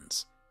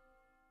clans.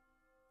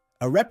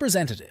 A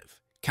representative,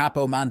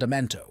 capo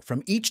mandamento,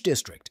 from each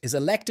district is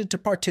elected to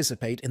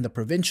participate in the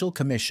provincial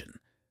commission.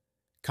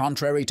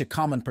 Contrary to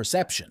common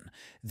perception,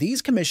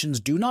 these commissions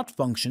do not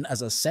function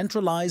as a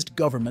centralized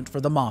government for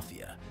the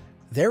mafia.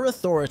 Their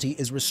authority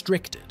is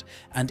restricted,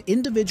 and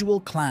individual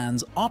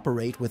clans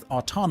operate with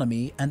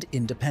autonomy and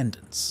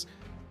independence.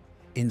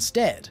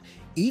 Instead,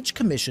 Each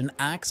commission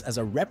acts as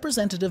a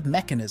representative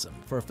mechanism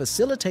for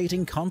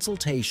facilitating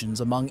consultations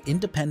among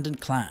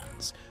independent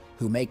clans,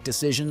 who make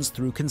decisions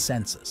through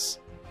consensus.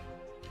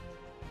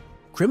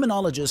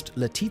 Criminologist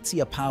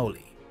Letizia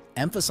Paoli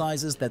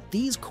emphasizes that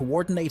these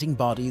coordinating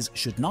bodies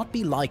should not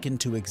be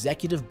likened to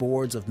executive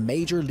boards of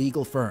major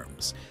legal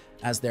firms,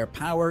 as their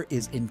power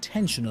is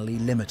intentionally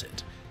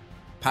limited.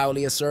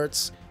 Paoli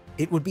asserts,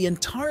 "It would be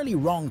entirely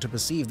wrong to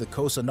perceive the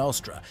Cosa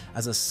Nostra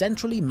as a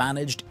centrally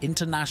managed,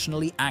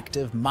 internationally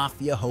active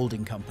mafia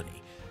holding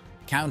company,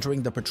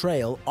 countering the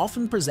portrayal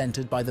often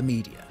presented by the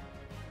media."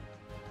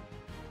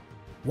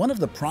 One of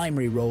the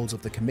primary roles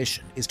of the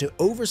Commission is to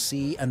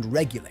oversee and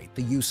regulate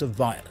the use of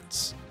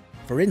violence.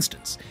 For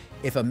instance,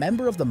 if a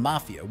member of the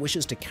Mafia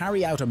wishes to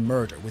carry out a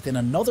murder within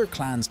another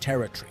clan's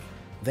territory,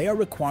 they are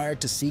required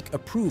to seek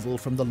approval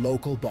from the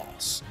local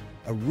boss,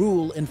 a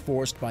rule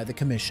enforced by the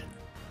Commission.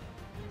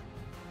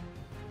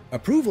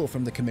 Approval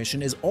from the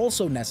Commission is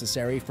also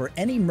necessary for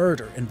any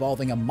murder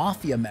involving a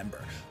Mafia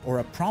member or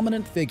a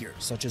prominent figure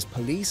such as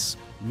police,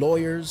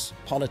 lawyers,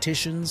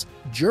 politicians,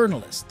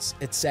 journalists,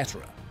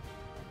 etc.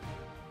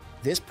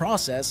 This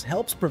process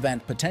helps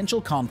prevent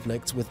potential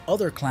conflicts with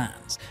other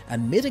clans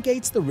and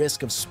mitigates the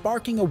risk of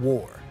sparking a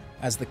war,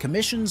 as the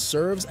Commission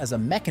serves as a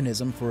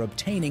mechanism for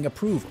obtaining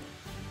approval.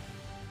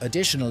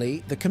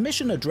 Additionally, the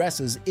Commission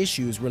addresses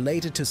issues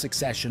related to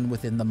succession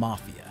within the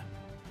Mafia.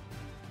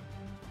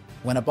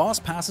 When a boss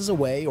passes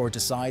away or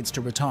decides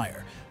to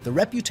retire, the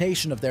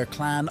reputation of their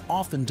clan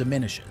often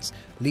diminishes,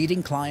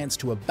 leading clients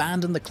to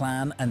abandon the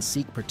clan and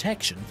seek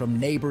protection from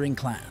neighboring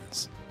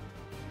clans.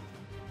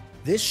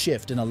 This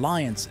shift in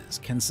alliances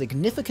can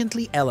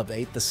significantly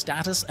elevate the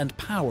status and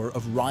power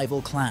of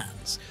rival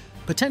clans,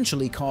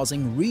 potentially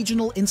causing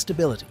regional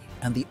instability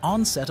and the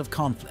onset of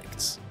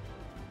conflicts.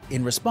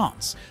 In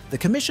response, the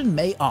Commission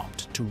may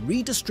opt to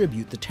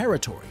redistribute the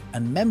territory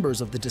and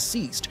members of the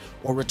deceased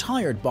or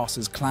retired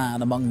boss's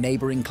clan among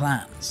neighboring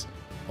clans.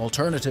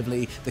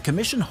 Alternatively, the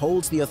Commission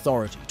holds the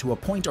authority to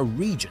appoint a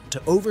regent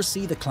to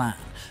oversee the clan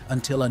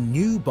until a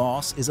new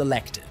boss is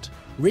elected.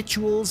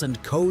 Rituals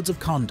and codes of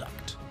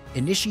conduct.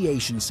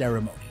 Initiation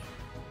ceremony.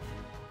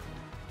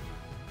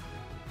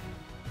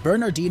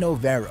 Bernardino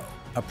Vero,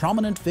 a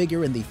prominent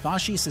figure in the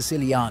Fasci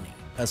Siciliani,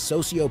 a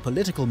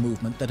socio-political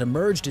movement that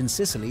emerged in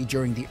Sicily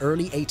during the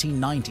early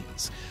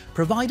 1890s,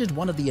 provided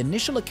one of the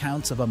initial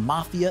accounts of a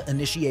mafia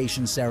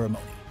initiation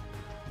ceremony.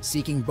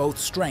 Seeking both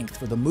strength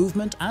for the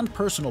movement and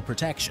personal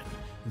protection,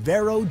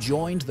 Vero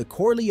joined the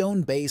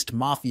Corleone-based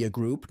mafia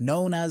group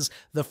known as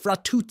the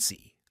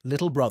Fratuzzi,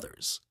 Little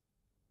Brothers.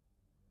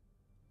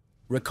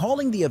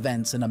 Recalling the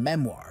events in a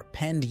memoir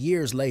penned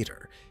years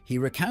later, he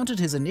recounted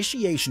his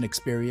initiation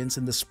experience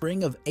in the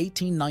spring of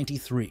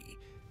 1893.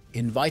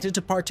 Invited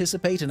to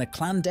participate in a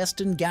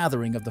clandestine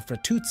gathering of the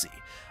Fratuzzi,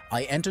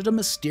 I entered a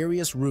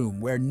mysterious room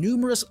where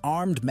numerous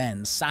armed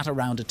men sat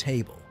around a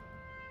table.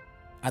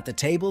 At the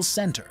table's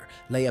center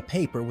lay a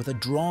paper with a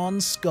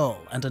drawn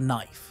skull and a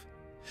knife.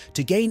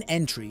 To gain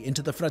entry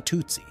into the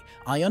Fratuzzi,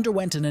 I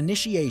underwent an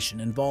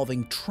initiation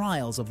involving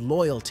trials of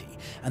loyalty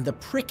and the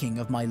pricking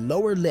of my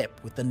lower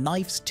lip with the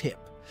knife's tip,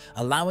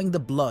 allowing the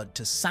blood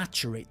to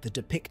saturate the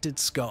depicted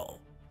skull.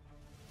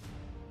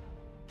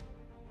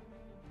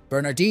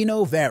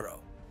 Bernardino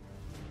Vero.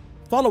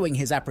 Following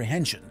his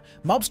apprehension,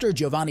 mobster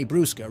Giovanni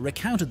Brusca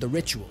recounted the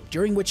ritual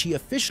during which he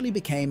officially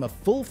became a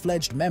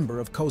full-fledged member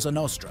of Cosa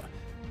Nostra.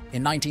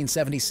 In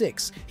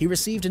 1976, he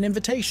received an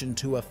invitation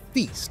to a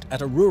feast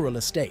at a rural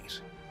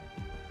estate.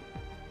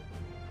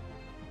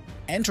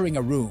 Entering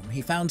a room,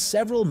 he found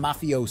several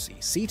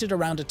mafiosi seated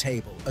around a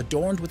table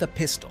adorned with a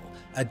pistol,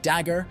 a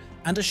dagger,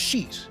 and a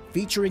sheet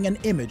featuring an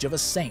image of a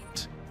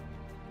saint.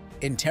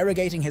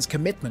 Interrogating his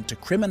commitment to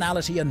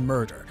criminality and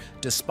murder,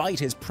 despite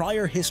his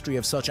prior history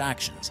of such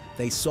actions,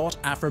 they sought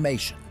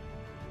affirmation.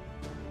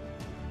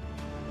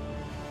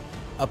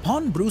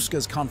 Upon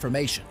Brusca's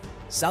confirmation,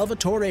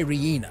 Salvatore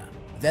Riina,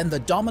 then the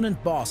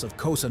dominant boss of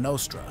Cosa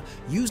Nostra,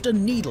 used a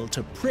needle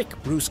to prick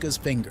Brusca's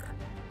finger.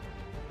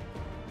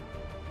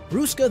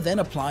 Brusca then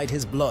applied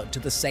his blood to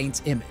the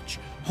saint's image,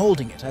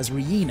 holding it as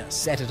Riina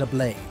set it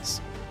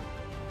ablaze.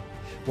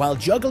 While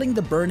juggling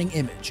the burning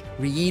image,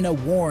 Riina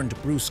warned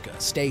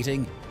Brusca,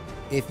 stating,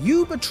 "If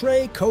you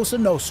betray Cosa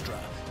Nostra,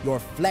 your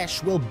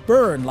flesh will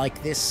burn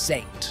like this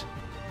saint."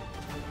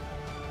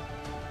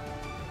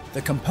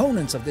 The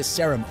components of this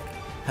ceremony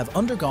have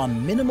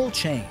undergone minimal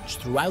change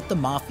throughout the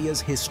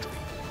Mafia's history.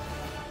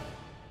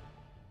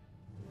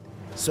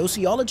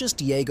 Sociologist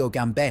Diego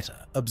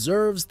Gambetta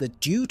observes that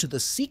due to the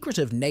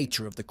secretive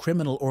nature of the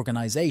criminal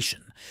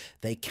organization,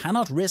 they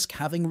cannot risk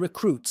having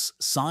recruits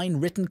sign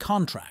written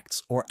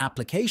contracts or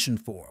application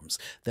forms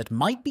that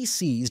might be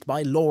seized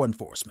by law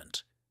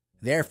enforcement.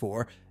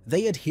 Therefore,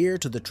 they adhere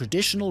to the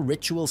traditional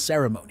ritual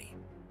ceremony.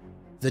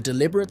 The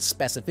deliberate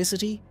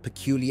specificity,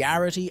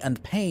 peculiarity,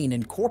 and pain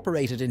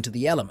incorporated into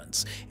the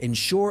elements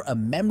ensure a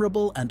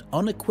memorable and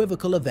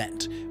unequivocal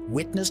event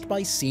witnessed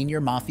by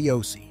senior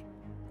mafiosi.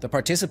 The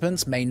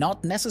participants may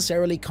not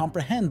necessarily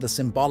comprehend the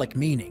symbolic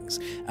meanings,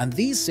 and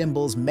these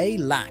symbols may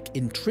lack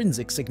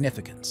intrinsic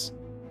significance.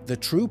 The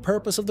true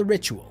purpose of the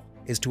ritual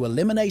is to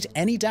eliminate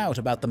any doubt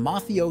about the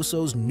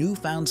mafioso's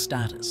newfound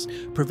status,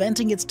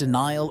 preventing its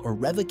denial or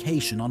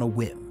revocation on a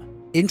whim.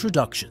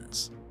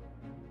 Introductions.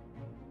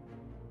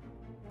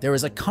 There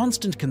is a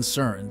constant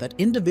concern that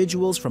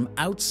individuals from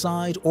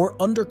outside or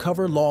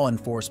undercover law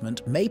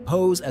enforcement may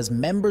pose as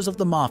members of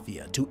the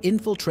mafia to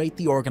infiltrate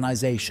the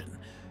organization.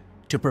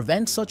 To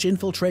prevent such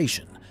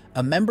infiltration,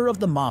 a member of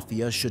the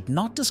mafia should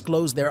not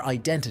disclose their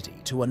identity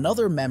to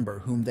another member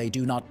whom they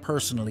do not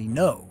personally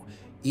know,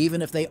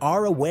 even if they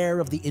are aware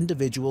of the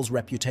individual's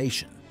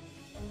reputation.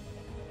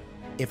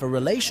 If a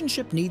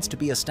relationship needs to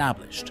be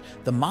established,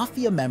 the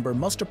mafia member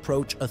must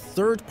approach a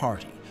third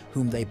party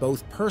whom they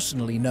both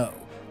personally know,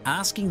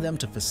 asking them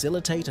to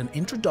facilitate an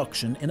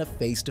introduction in a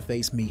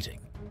face-to-face meeting.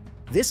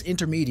 This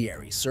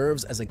intermediary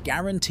serves as a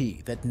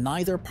guarantee that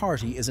neither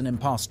party is an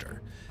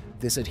imposter.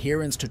 This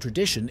adherence to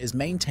tradition is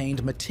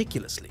maintained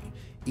meticulously,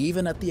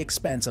 even at the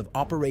expense of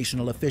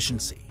operational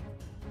efficiency.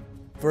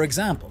 For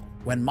example,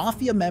 when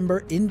Mafia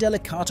member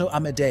Indelicato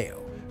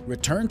Amedeo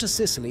returned to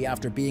Sicily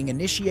after being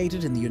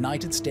initiated in the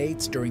United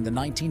States during the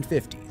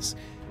 1950s,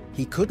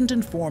 he couldn't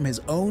inform his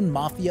own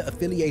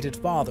Mafia-affiliated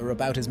father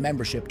about his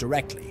membership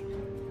directly.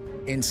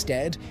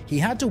 Instead, he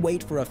had to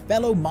wait for a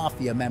fellow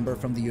Mafia member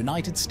from the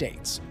United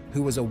States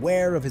who was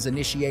aware of his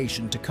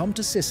initiation to come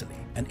to Sicily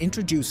and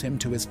introduce him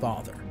to his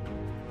father.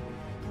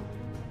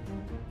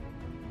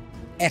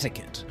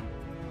 Etiquette.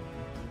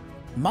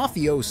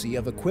 Mafiosi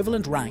of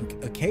equivalent rank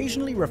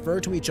occasionally refer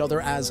to each other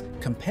as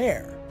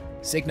compare,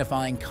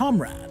 signifying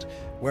comrade,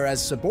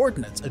 whereas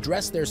subordinates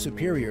address their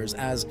superiors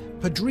as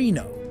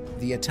padrino,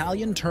 the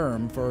Italian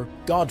term for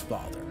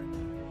godfather.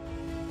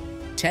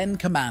 10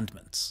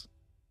 Commandments.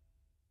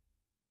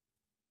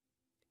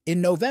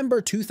 In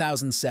November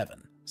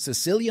 2007,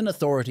 Sicilian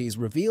authorities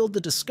revealed the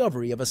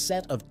discovery of a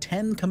set of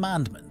 10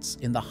 commandments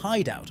in the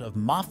hideout of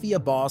Mafia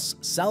boss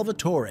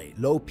Salvatore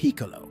Lo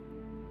Piccolo.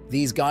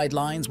 These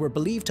guidelines were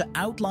believed to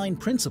outline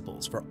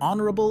principles for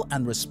honorable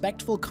and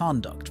respectful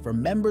conduct for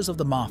members of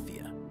the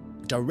Mafia.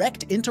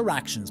 Direct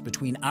interactions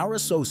between our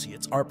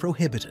associates are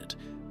prohibited.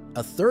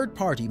 A third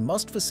party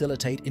must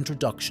facilitate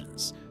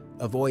introductions,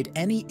 avoid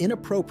any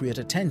inappropriate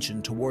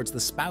attention towards the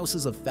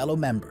spouses of fellow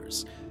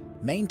members,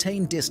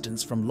 maintain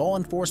distance from law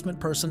enforcement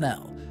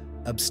personnel,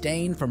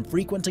 abstain from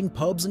frequenting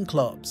pubs and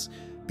clubs.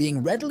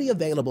 Being readily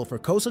available for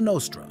Cosa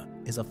Nostra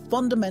is a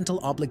fundamental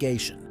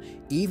obligation,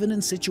 even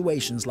in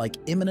situations like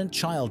imminent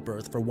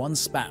childbirth for one's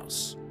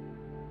spouse.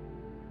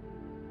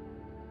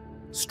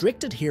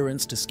 Strict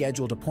adherence to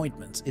scheduled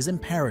appointments is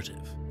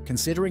imperative,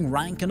 considering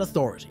rank and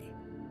authority.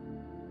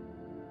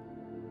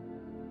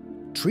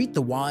 Treat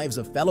the wives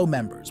of fellow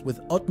members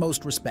with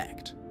utmost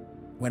respect.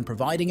 When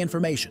providing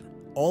information,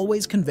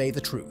 always convey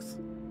the truth.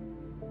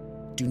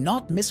 Do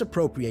not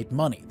misappropriate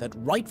money that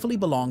rightfully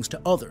belongs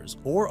to others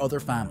or other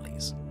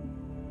families.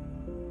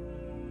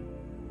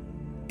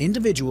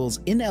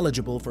 Individuals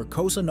ineligible for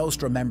Cosa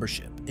Nostra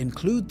membership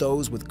include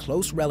those with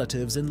close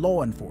relatives in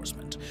law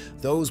enforcement,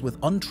 those with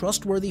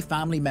untrustworthy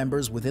family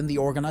members within the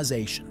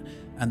organization,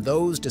 and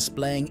those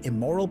displaying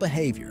immoral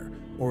behavior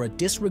or a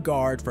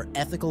disregard for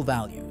ethical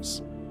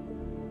values.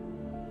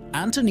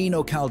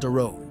 Antonino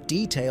Calderone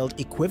detailed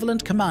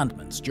equivalent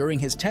commandments during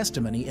his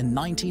testimony in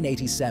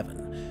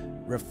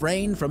 1987.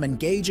 Refrain from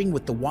engaging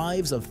with the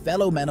wives of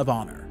fellow men of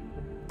honor.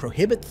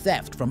 Prohibit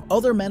theft from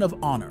other men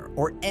of honor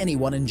or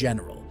anyone in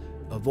general.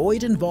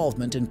 Avoid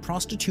involvement in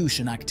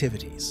prostitution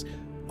activities.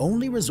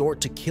 Only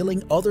resort to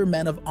killing other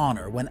men of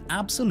honor when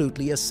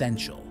absolutely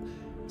essential.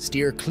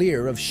 Steer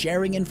clear of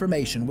sharing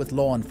information with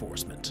law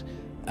enforcement.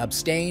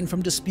 Abstain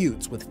from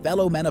disputes with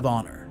fellow men of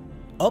honor.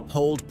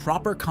 Uphold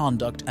proper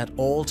conduct at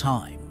all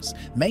times.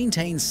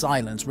 Maintain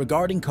silence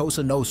regarding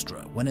Cosa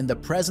Nostra when in the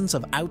presence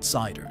of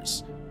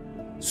outsiders.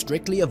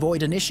 Strictly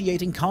avoid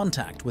initiating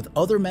contact with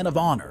other men of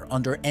honor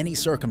under any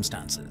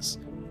circumstances.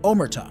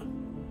 Omertà.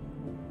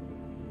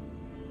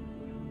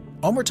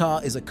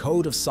 Omertà is a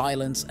code of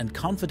silence and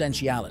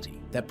confidentiality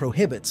that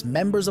prohibits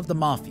members of the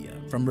Mafia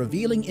from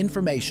revealing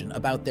information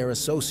about their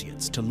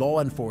associates to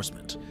law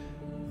enforcement.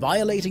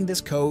 Violating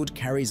this code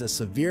carries a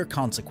severe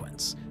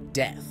consequence,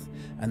 death,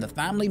 and the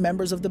family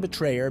members of the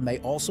betrayer may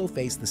also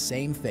face the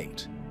same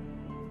fate.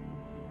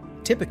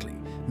 Typically,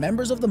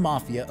 members of the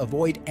Mafia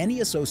avoid any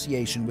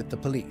association with the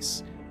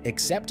police,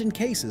 except in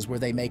cases where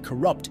they may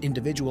corrupt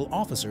individual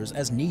officers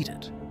as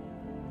needed.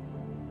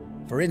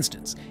 For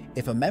instance,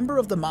 if a member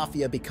of the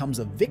Mafia becomes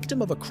a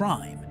victim of a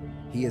crime,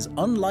 he is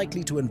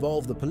unlikely to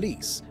involve the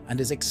police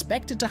and is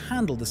expected to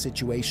handle the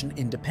situation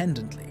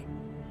independently.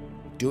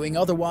 Doing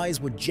otherwise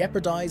would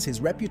jeopardize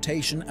his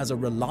reputation as a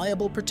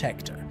reliable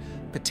protector,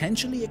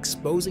 potentially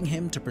exposing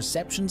him to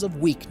perceptions of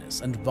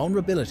weakness and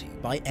vulnerability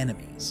by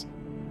enemies.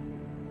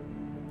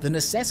 The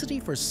necessity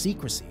for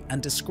secrecy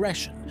and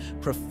discretion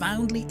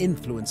profoundly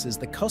influences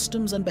the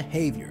customs and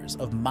behaviors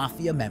of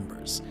Mafia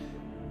members.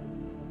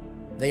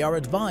 They are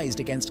advised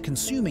against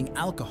consuming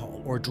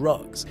alcohol or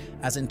drugs,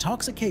 as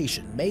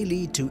intoxication may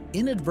lead to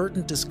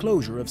inadvertent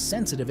disclosure of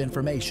sensitive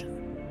information.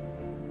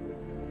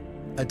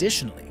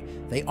 Additionally,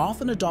 they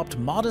often adopt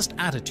modest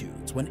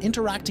attitudes when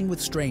interacting with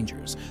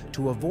strangers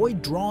to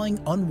avoid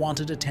drawing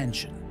unwanted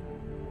attention.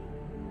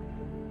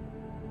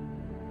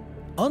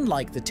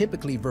 Unlike the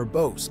typically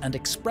verbose and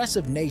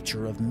expressive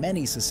nature of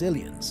many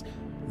Sicilians,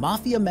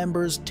 Mafia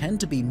members tend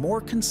to be more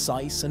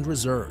concise and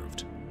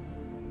reserved.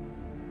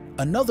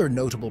 Another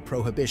notable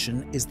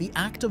prohibition is the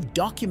act of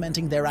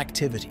documenting their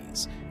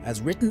activities, as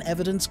written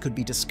evidence could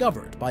be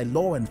discovered by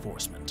law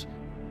enforcement.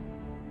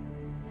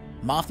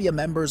 Mafia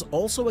members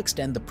also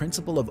extend the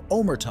principle of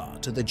Omertà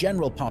to the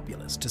general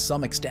populace to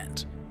some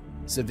extent.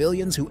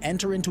 Civilians who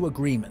enter into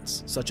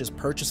agreements, such as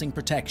purchasing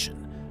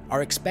protection,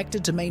 are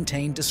expected to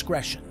maintain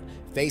discretion,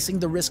 facing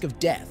the risk of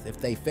death if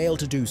they fail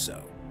to do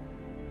so.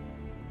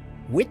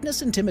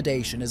 Witness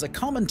intimidation is a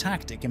common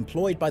tactic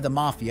employed by the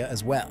Mafia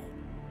as well.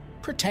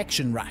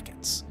 Protection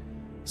rackets.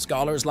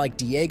 Scholars like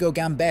Diego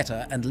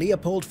Gambetta and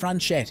Leopold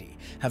Franchetti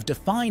have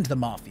defined the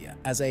Mafia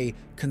as a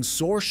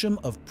consortium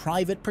of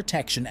private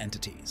protection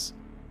entities.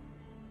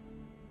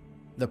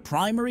 The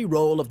primary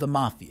role of the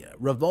Mafia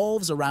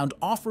revolves around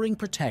offering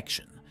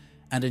protection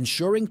and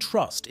ensuring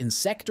trust in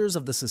sectors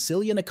of the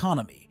Sicilian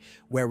economy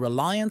where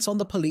reliance on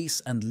the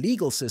police and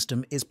legal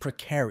system is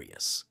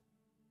precarious.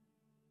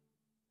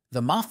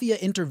 The Mafia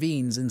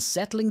intervenes in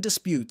settling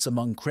disputes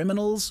among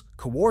criminals,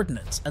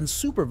 coordinates, and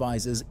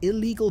supervises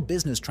illegal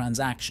business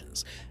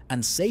transactions,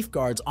 and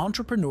safeguards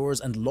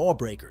entrepreneurs and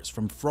lawbreakers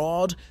from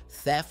fraud,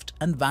 theft,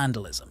 and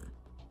vandalism.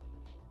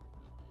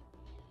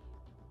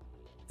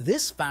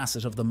 This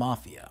facet of the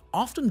Mafia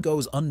often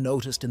goes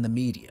unnoticed in the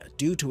media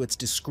due to its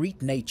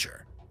discreet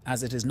nature,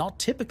 as it is not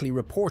typically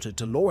reported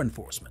to law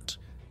enforcement.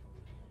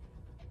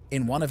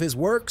 In one of his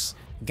works,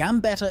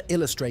 Gambetta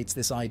illustrates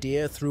this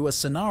idea through a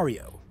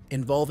scenario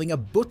involving a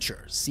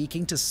butcher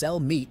seeking to sell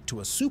meat to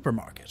a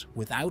supermarket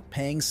without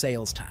paying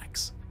sales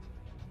tax.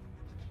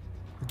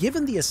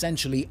 Given the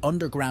essentially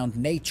underground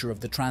nature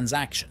of the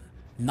transaction,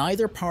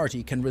 neither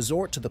party can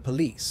resort to the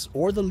police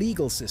or the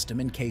legal system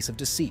in case of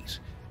deceit.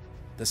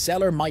 The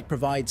seller might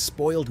provide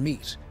spoiled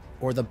meat,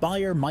 or the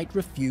buyer might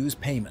refuse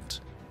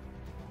payment.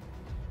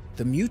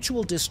 The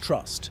mutual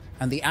distrust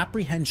and the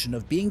apprehension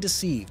of being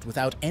deceived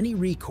without any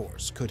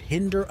recourse could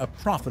hinder a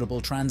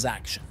profitable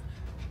transaction.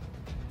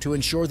 To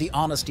ensure the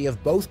honesty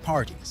of both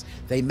parties,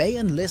 they may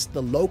enlist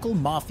the local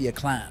Mafia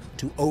clan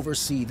to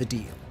oversee the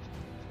deal.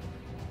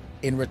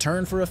 In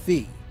return for a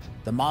fee,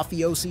 the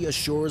mafiosi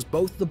assures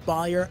both the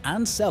buyer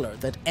and seller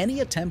that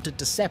any attempt at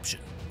deception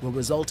will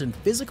result in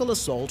physical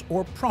assault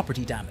or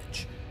property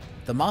damage.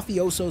 The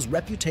mafioso's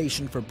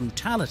reputation for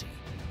brutality,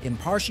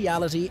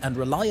 impartiality, and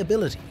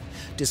reliability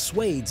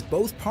dissuades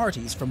both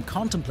parties from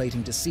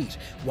contemplating deceit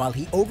while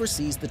he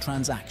oversees the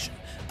transaction,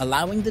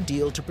 allowing the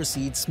deal to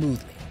proceed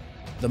smoothly.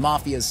 The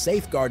Mafia's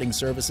safeguarding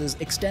services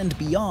extend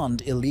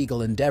beyond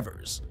illegal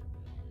endeavors.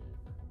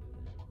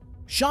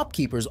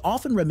 Shopkeepers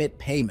often remit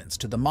payments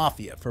to the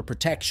Mafia for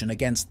protection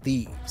against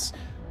thieves.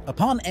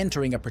 Upon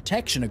entering a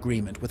protection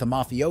agreement with a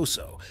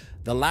mafioso,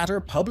 the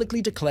latter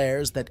publicly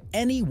declares that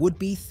any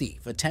would-be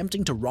thief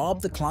attempting to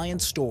rob the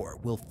client's store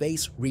will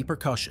face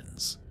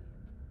repercussions.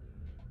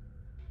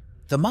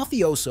 The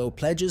mafioso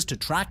pledges to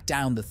track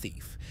down the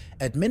thief,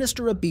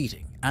 administer a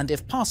beating, and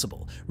if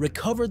possible,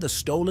 recover the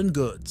stolen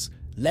goods,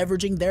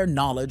 leveraging their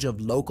knowledge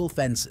of local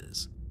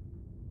fences.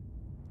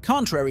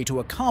 Contrary to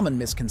a common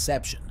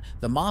misconception,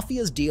 the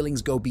Mafia's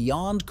dealings go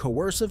beyond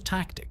coercive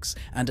tactics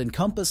and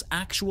encompass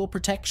actual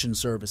protection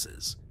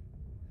services.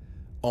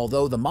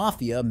 Although the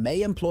Mafia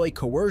may employ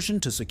coercion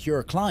to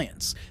secure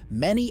clients,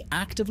 many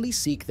actively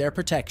seek their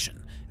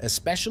protection,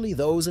 especially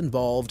those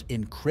involved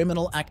in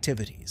criminal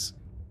activities.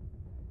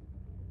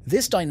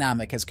 This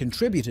dynamic has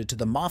contributed to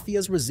the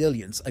Mafia's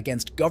resilience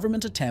against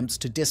government attempts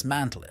to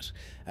dismantle it,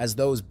 as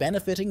those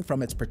benefiting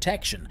from its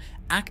protection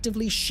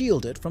actively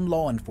shield it from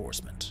law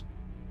enforcement.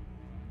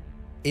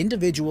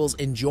 Individuals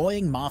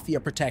enjoying Mafia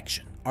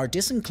protection are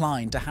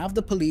disinclined to have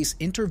the police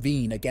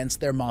intervene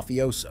against their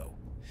mafioso.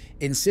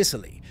 In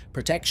Sicily,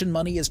 protection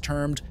money is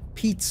termed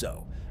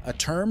pizzo, a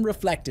term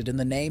reflected in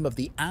the name of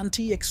the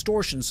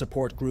anti-extortion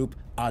support group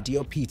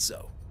Addio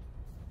Pizzo.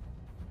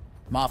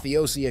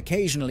 Mafiosi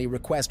occasionally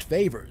request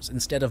favors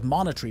instead of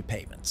monetary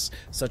payments,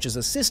 such as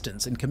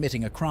assistance in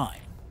committing a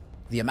crime.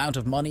 The amount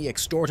of money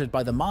extorted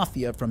by the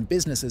Mafia from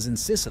businesses in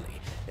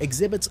Sicily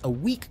exhibits a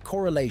weak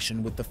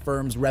correlation with the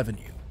firm's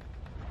revenue.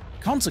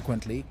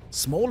 Consequently,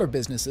 smaller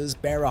businesses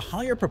bear a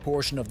higher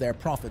proportion of their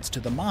profits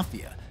to the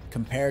Mafia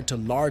compared to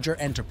larger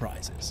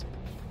enterprises.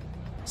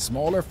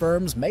 Smaller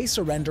firms may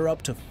surrender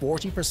up to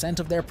 40%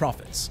 of their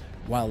profits,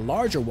 while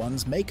larger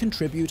ones may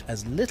contribute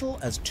as little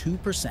as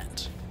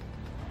 2%.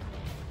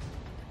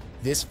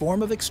 This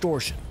form of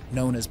extortion,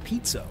 known as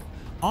pizzo,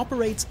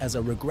 operates as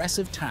a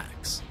regressive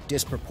tax,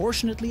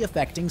 disproportionately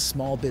affecting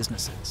small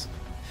businesses.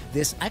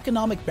 This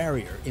economic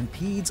barrier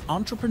impedes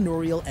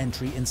entrepreneurial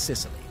entry in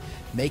Sicily,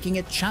 making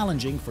it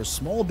challenging for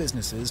small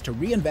businesses to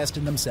reinvest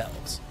in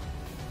themselves.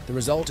 The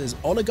result is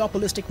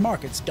oligopolistic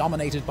markets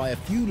dominated by a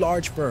few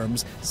large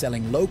firms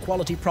selling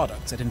low-quality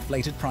products at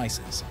inflated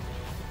prices.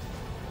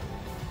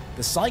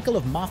 The cycle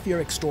of Mafia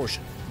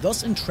extortion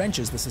thus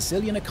entrenches the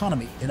Sicilian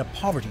economy in a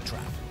poverty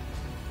trap.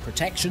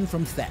 Protection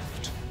from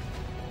theft.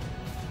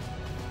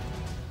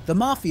 The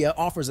Mafia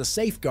offers a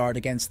safeguard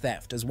against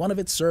theft as one of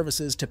its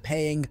services to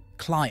paying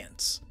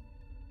clients.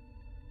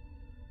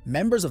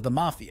 Members of the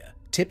Mafia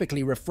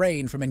typically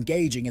refrain from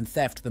engaging in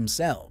theft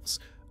themselves,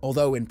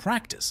 although in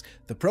practice,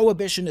 the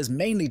prohibition is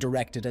mainly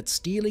directed at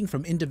stealing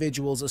from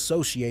individuals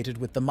associated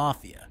with the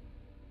Mafia.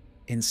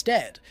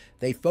 Instead,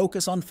 they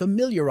focus on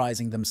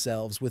familiarizing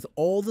themselves with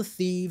all the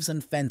thieves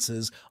and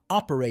fences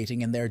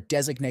operating in their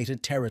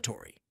designated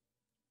territory.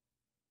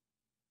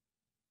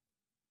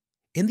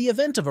 In the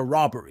event of a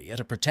robbery at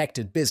a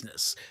protected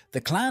business, the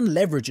clan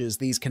leverages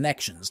these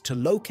connections to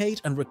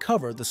locate and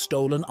recover the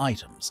stolen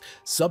items,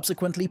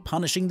 subsequently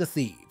punishing the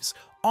thieves,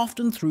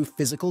 often through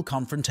physical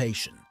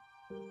confrontation.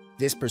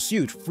 This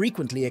pursuit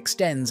frequently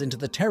extends into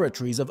the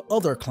territories of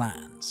other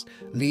clans,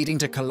 leading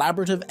to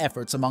collaborative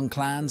efforts among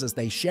clans as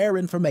they share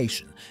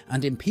information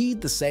and impede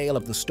the sale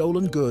of the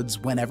stolen goods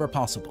whenever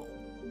possible.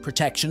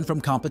 Protection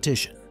from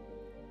competition.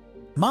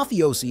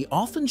 Mafiosi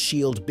often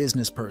shield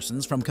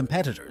businesspersons from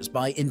competitors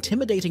by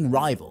intimidating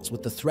rivals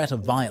with the threat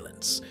of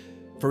violence.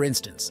 For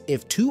instance,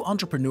 if two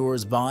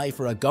entrepreneurs vie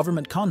for a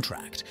government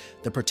contract,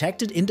 the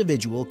protected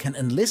individual can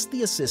enlist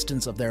the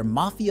assistance of their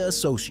Mafia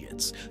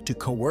associates to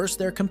coerce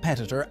their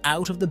competitor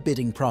out of the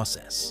bidding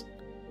process.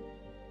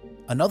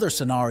 Another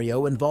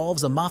scenario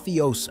involves a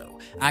mafioso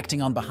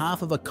acting on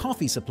behalf of a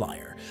coffee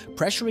supplier,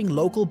 pressuring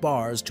local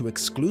bars to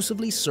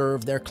exclusively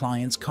serve their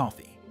clients'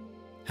 coffee.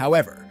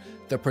 However,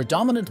 the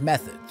predominant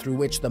method through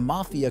which the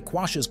Mafia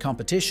quashes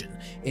competition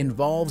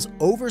involves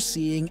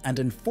overseeing and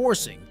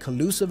enforcing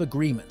collusive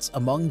agreements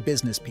among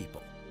business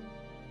people.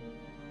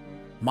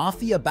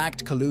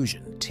 Mafia-backed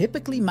collusion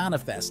typically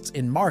manifests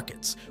in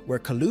markets where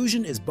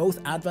collusion is both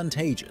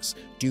advantageous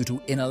due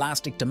to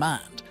inelastic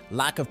demand,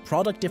 lack of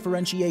product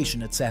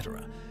differentiation,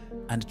 etc.,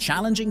 and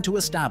challenging to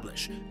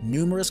establish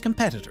numerous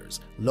competitors,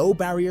 low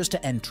barriers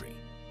to entry.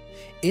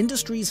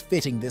 Industries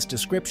fitting this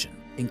description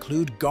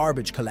include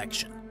garbage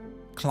collection,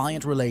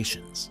 client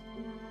relations.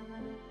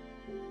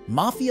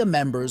 Mafia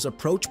members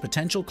approach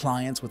potential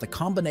clients with a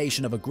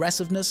combination of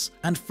aggressiveness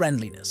and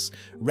friendliness,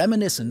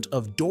 reminiscent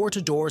of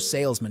door-to-door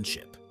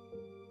salesmanship.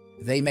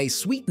 They may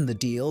sweeten the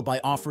deal by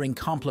offering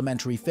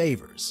complimentary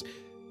favors.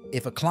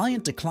 If a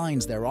client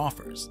declines their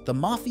offers, the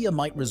Mafia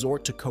might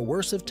resort to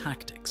coercive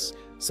tactics,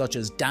 such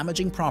as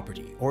damaging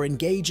property or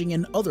engaging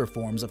in other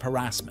forms of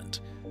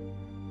harassment.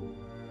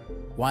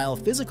 While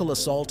physical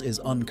assault is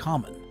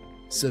uncommon,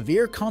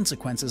 severe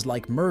consequences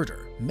like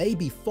murder may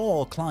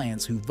befall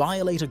clients who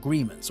violate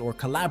agreements or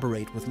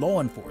collaborate with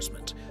law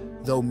enforcement,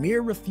 though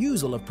mere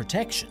refusal of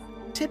protection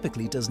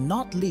typically does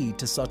not lead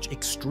to such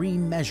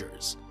extreme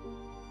measures.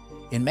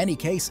 In many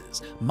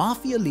cases,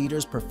 Mafia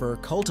leaders prefer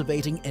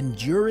cultivating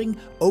enduring,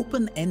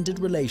 open-ended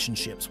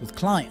relationships with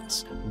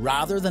clients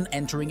rather than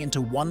entering into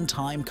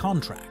one-time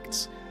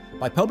contracts.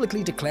 By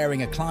publicly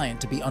declaring a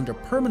client to be under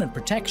permanent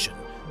protection,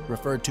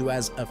 referred to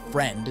as a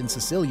friend in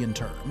Sicilian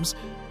terms,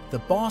 the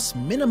boss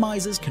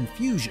minimizes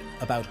confusion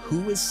about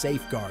who is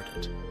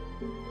safeguarded.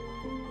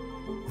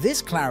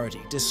 This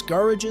clarity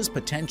discourages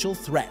potential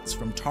threats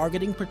from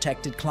targeting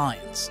protected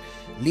clients,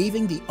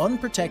 leaving the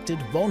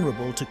unprotected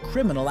vulnerable to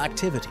criminal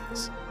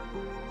activities.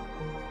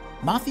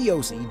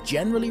 Mafiosi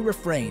generally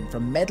refrain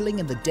from meddling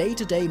in the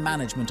day-to-day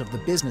management of the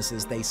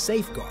businesses they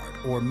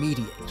safeguard or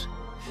mediate.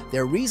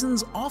 Their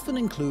reasons often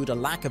include a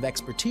lack of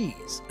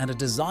expertise and a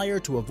desire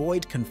to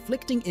avoid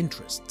conflicting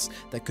interests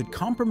that could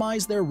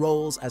compromise their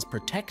roles as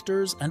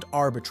protectors and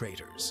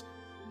arbitrators.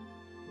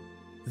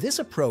 This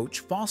approach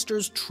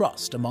fosters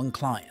trust among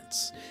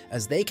clients,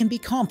 as they can be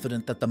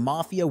confident that the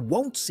Mafia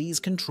won't seize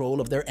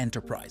control of their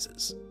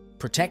enterprises.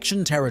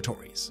 Protection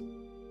territories.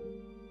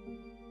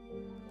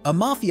 A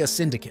Mafia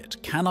syndicate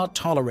cannot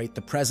tolerate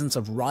the presence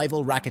of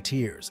rival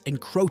racketeers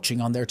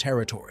encroaching on their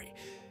territory.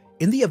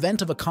 In the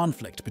event of a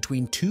conflict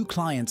between two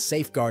clients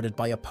safeguarded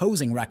by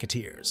opposing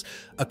racketeers,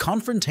 a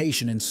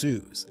confrontation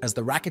ensues as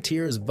the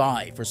racketeers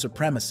vie for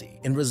supremacy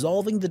in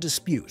resolving the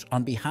dispute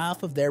on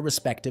behalf of their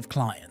respective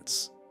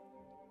clients.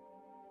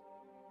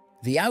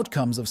 The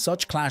outcomes of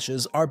such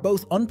clashes are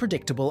both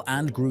unpredictable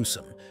and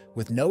gruesome,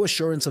 with no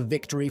assurance of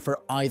victory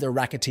for either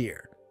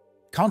racketeer.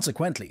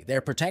 Consequently,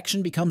 their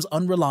protection becomes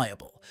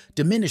unreliable,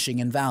 diminishing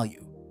in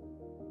value.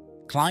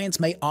 Clients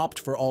may opt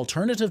for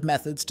alternative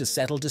methods to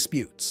settle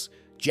disputes,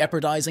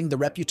 jeopardizing the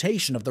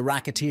reputation of the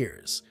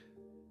racketeers.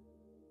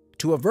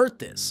 To avert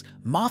this,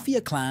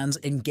 Mafia clans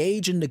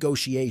engage in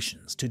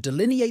negotiations to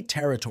delineate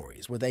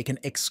territories where they can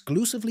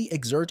exclusively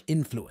exert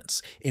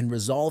influence in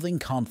resolving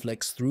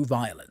conflicts through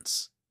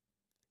violence.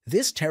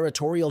 This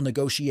territorial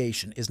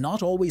negotiation is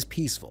not always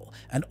peaceful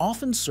and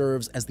often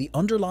serves as the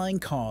underlying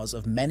cause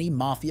of many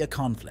Mafia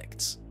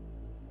conflicts.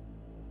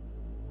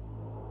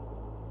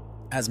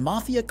 As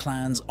Mafia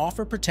clans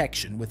offer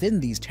protection within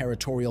these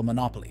territorial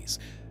monopolies,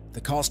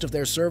 the cost of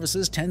their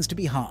services tends to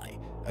be high,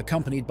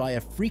 accompanied by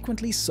a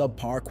frequently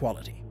subpar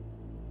quality.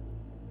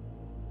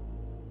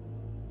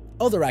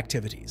 Other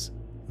activities.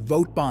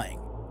 Vote buying.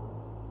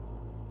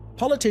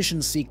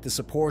 Politicians seek the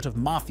support of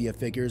mafia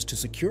figures to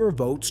secure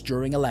votes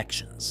during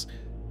elections.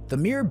 The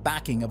mere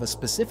backing of a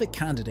specific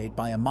candidate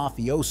by a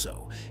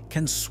mafioso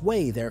can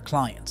sway their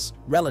clients,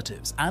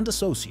 relatives, and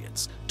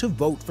associates to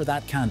vote for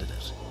that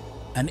candidate.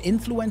 An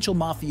influential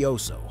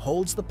mafioso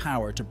holds the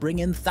power to bring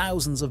in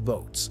thousands of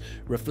votes,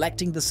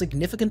 reflecting the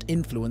significant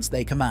influence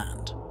they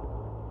command.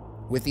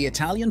 With the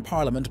Italian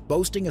parliament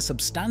boasting a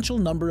substantial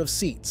number of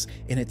seats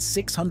in its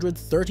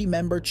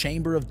 630-member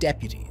Chamber of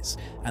Deputies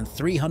and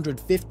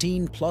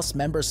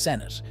 315-plus-member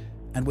Senate,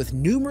 and with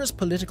numerous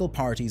political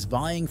parties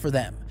vying for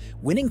them,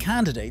 winning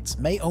candidates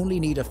may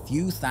only need a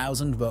few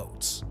thousand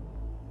votes.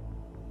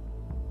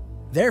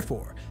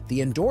 Therefore,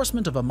 the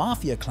endorsement of a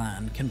mafia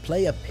clan can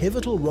play a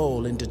pivotal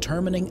role in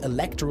determining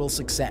electoral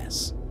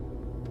success.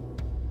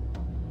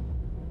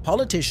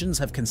 Politicians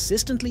have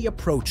consistently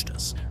approached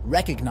us,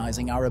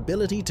 recognizing our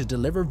ability to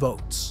deliver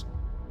votes.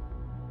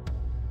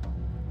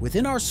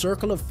 Within our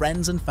circle of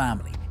friends and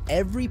family,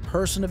 every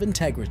person of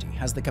integrity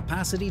has the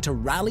capacity to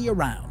rally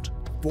around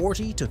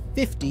 40 to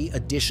 50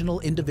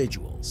 additional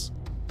individuals.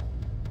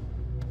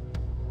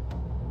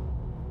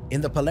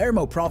 In the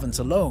Palermo province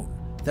alone,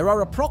 there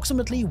are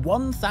approximately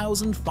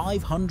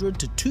 1,500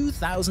 to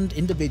 2,000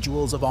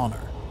 individuals of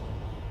honor.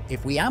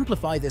 If we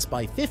amplify this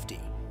by 50,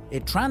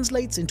 it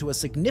translates into a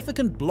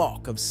significant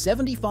block of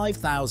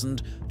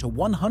 75,000 to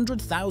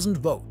 100,000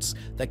 votes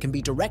that can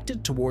be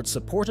directed towards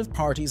supportive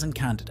parties and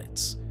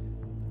candidates.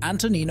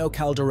 Antonino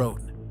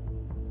Calderone.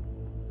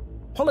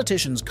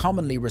 Politicians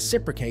commonly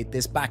reciprocate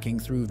this backing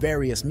through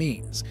various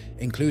means,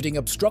 including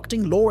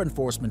obstructing law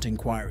enforcement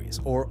inquiries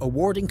or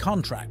awarding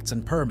contracts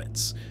and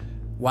permits.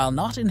 While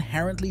not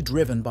inherently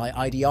driven by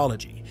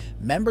ideology,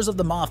 members of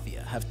the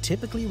mafia have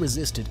typically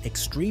resisted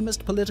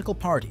extremist political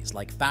parties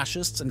like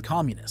fascists and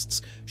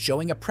communists,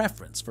 showing a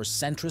preference for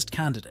centrist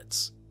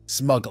candidates.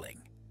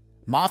 Smuggling.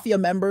 Mafia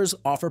members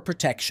offer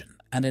protection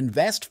and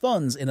invest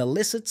funds in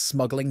illicit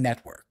smuggling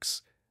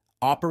networks.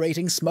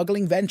 Operating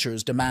smuggling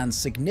ventures demand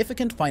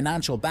significant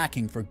financial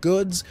backing for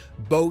goods,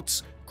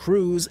 boats,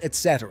 crews,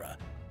 etc.,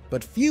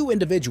 but few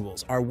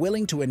individuals are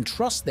willing to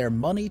entrust their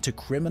money to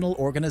criminal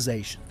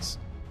organizations.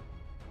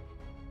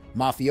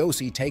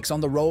 Mafiosi takes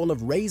on the role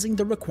of raising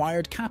the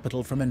required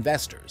capital from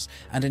investors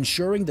and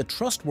ensuring the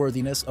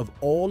trustworthiness of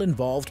all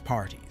involved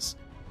parties.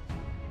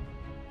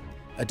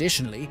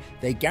 Additionally,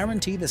 they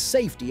guarantee the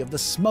safety of the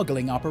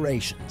smuggling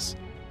operations.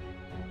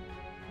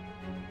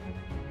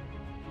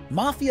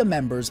 Mafia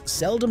members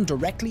seldom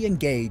directly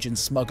engage in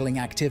smuggling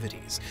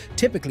activities,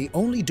 typically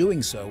only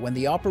doing so when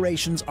the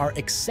operations are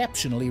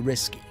exceptionally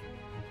risky.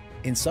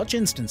 In such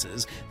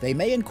instances, they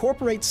may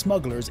incorporate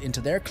smugglers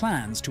into their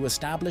clans to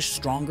establish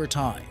stronger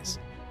ties.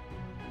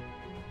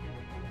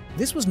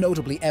 This was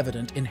notably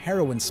evident in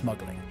heroin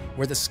smuggling,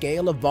 where the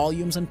scale of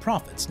volumes and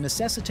profits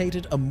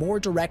necessitated a more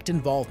direct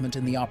involvement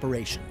in the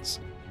operations.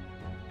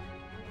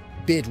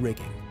 Bid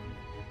rigging.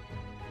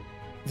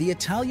 The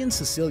Italian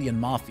Sicilian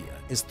Mafia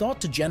is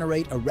thought to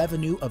generate a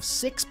revenue of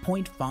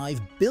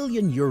 6.5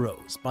 billion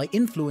euros by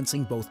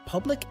influencing both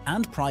public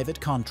and private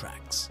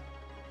contracts.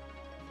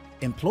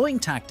 Employing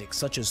tactics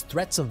such as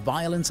threats of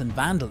violence and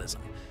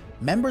vandalism,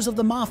 members of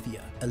the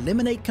mafia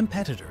eliminate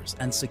competitors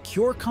and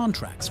secure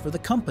contracts for the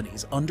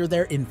companies under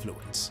their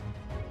influence.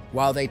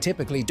 While they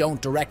typically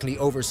don't directly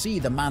oversee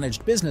the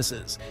managed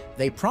businesses,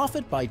 they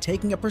profit by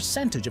taking a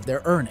percentage of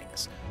their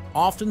earnings,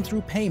 often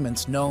through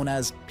payments known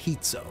as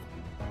pizzo.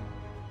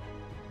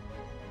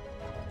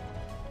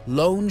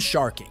 Loan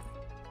sharking.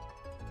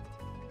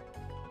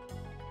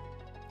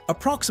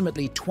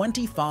 Approximately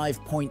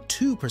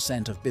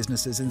 25.2% of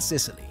businesses in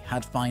Sicily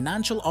had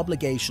financial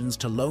obligations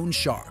to loan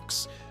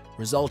sharks,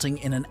 resulting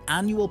in an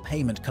annual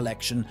payment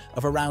collection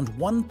of around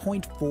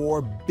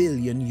 1.4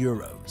 billion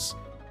euros.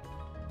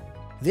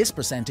 This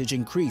percentage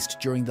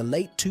increased during the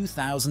late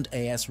 2000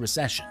 AS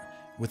recession,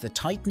 with the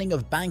tightening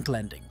of bank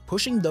lending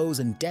pushing those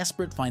in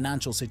desperate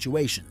financial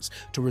situations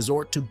to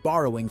resort to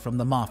borrowing from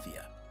the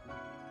mafia.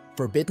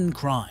 Forbidden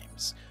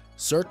crimes.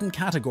 Certain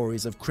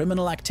categories of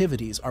criminal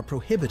activities are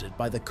prohibited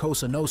by the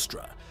Cosa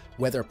Nostra,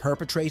 whether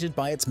perpetrated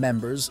by its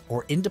members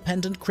or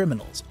independent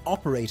criminals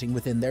operating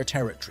within their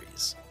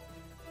territories.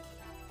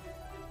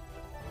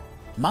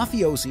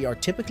 Mafiosi are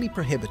typically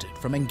prohibited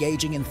from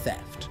engaging in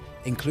theft,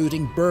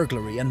 including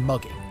burglary and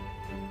mugging.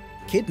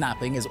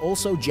 Kidnapping is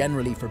also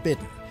generally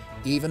forbidden,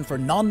 even for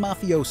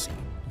non-mafiosi,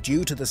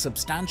 due to the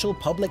substantial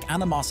public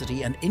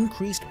animosity and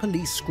increased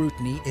police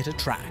scrutiny it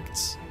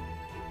attracts.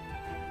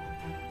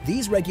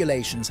 These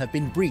regulations have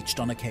been breached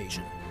on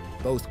occasion,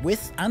 both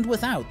with and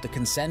without the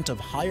consent of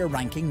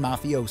higher-ranking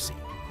mafiosi.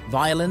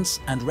 Violence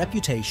and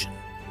reputation.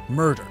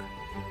 Murder.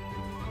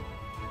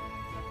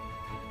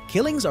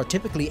 Killings are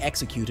typically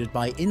executed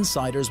by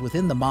insiders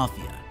within the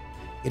mafia.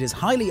 It is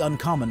highly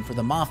uncommon for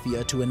the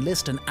mafia to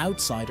enlist an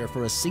outsider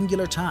for a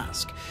singular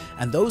task,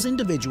 and those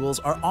individuals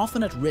are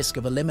often at risk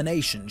of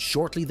elimination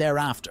shortly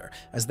thereafter,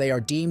 as they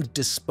are deemed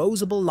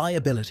disposable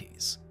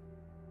liabilities.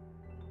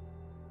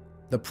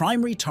 The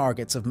primary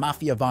targets of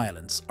mafia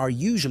violence are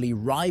usually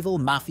rival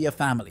mafia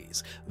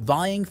families,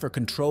 vying for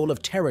control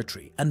of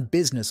territory and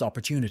business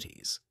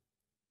opportunities.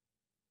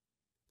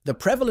 The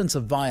prevalence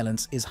of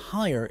violence is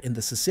higher in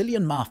the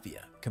Sicilian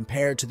Mafia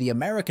compared to the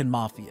American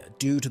Mafia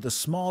due to the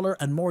smaller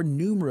and more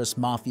numerous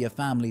mafia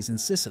families in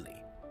Sicily,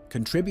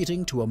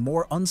 contributing to a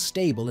more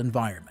unstable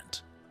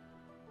environment.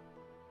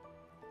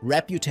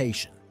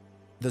 Reputation.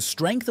 The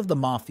strength of the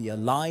Mafia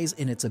lies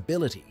in its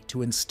ability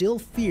to instill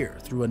fear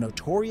through a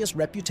notorious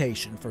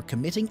reputation for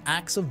committing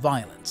acts of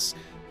violence,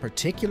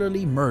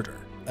 particularly murder,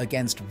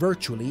 against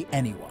virtually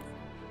anyone.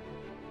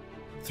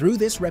 Through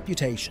this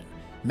reputation,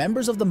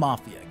 members of the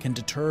Mafia can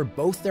deter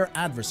both their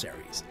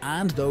adversaries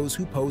and those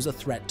who pose a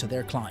threat to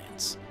their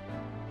clients.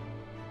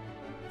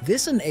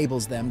 This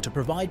enables them to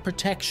provide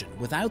protection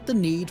without the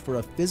need for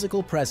a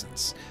physical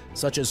presence,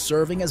 such as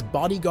serving as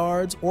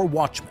bodyguards or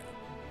watchmen,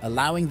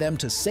 allowing them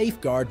to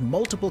safeguard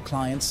multiple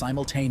clients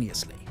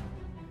simultaneously.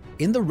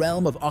 In the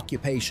realm of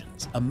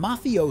occupations, a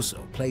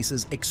mafioso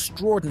places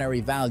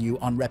extraordinary value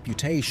on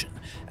reputation,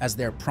 as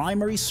their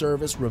primary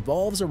service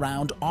revolves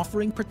around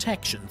offering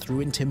protection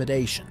through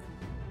intimidation.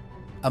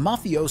 A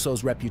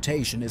mafioso's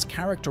reputation is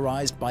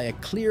characterized by a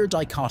clear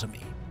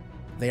dichotomy.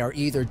 They are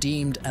either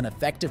deemed an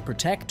effective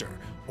protector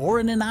or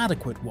an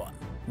inadequate one,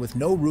 with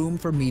no room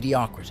for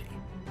mediocrity.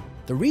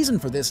 The reason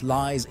for this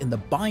lies in the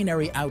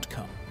binary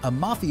outcome a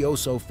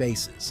mafioso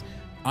faces,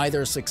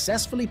 either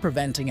successfully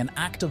preventing an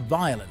act of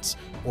violence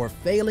or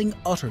failing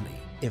utterly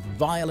if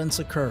violence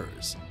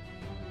occurs.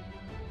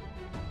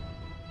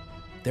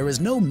 There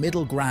is no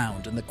middle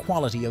ground in the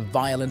quality of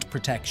violent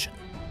protection.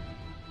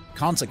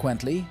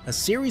 Consequently, a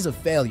series of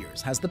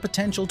failures has the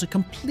potential to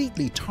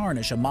completely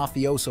tarnish a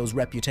mafioso's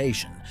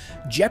reputation,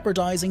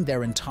 jeopardizing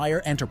their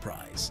entire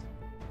enterprise.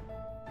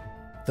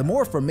 The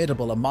more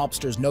formidable a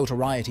mobster's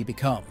notoriety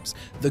becomes,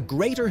 the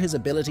greater his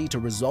ability to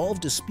resolve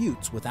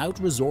disputes without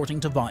resorting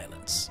to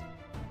violence.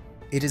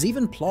 It is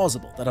even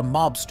plausible that a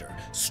mobster,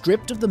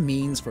 stripped of the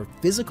means for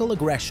physical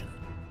aggression,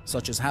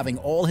 such as having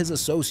all his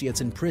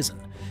associates in prison,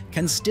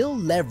 can still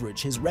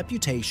leverage his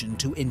reputation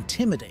to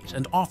intimidate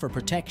and offer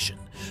protection,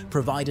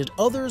 provided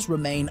others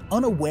remain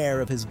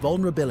unaware of his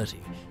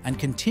vulnerability and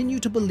continue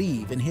to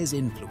believe in his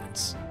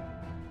influence.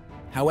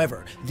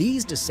 However,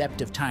 these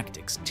deceptive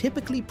tactics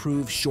typically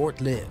prove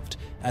short-lived,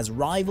 as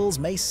rivals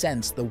may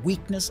sense the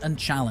weakness and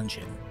challenge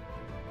him.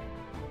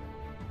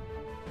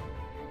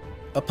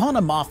 Upon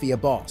a mafia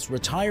boss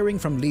retiring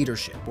from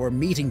leadership or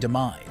meeting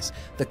demise,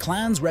 the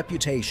clan's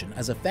reputation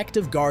as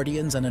effective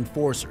guardians and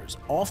enforcers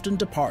often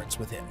departs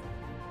with him.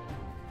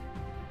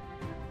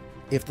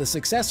 If the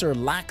successor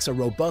lacks a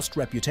robust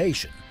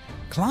reputation,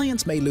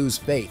 clients may lose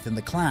faith in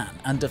the clan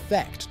and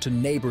defect to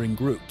neighboring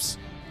groups,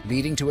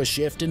 leading to a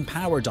shift in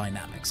power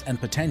dynamics and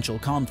potential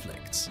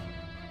conflicts.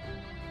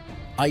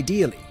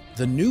 Ideally,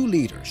 the new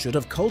leader should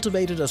have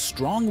cultivated a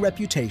strong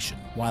reputation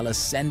while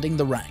ascending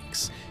the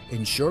ranks,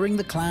 ensuring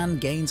the clan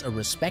gains a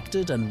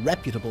respected and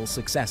reputable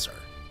successor.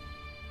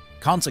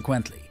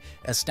 Consequently,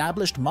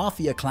 established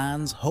mafia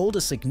clans hold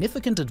a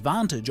significant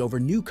advantage over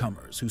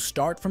newcomers who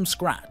start from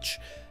scratch,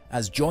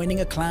 as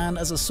joining a clan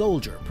as a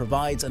soldier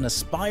provides an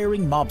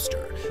aspiring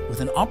mobster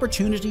with an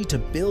opportunity to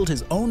build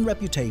his own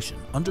reputation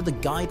under the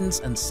guidance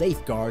and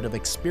safeguard of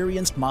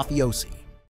experienced mafiosi.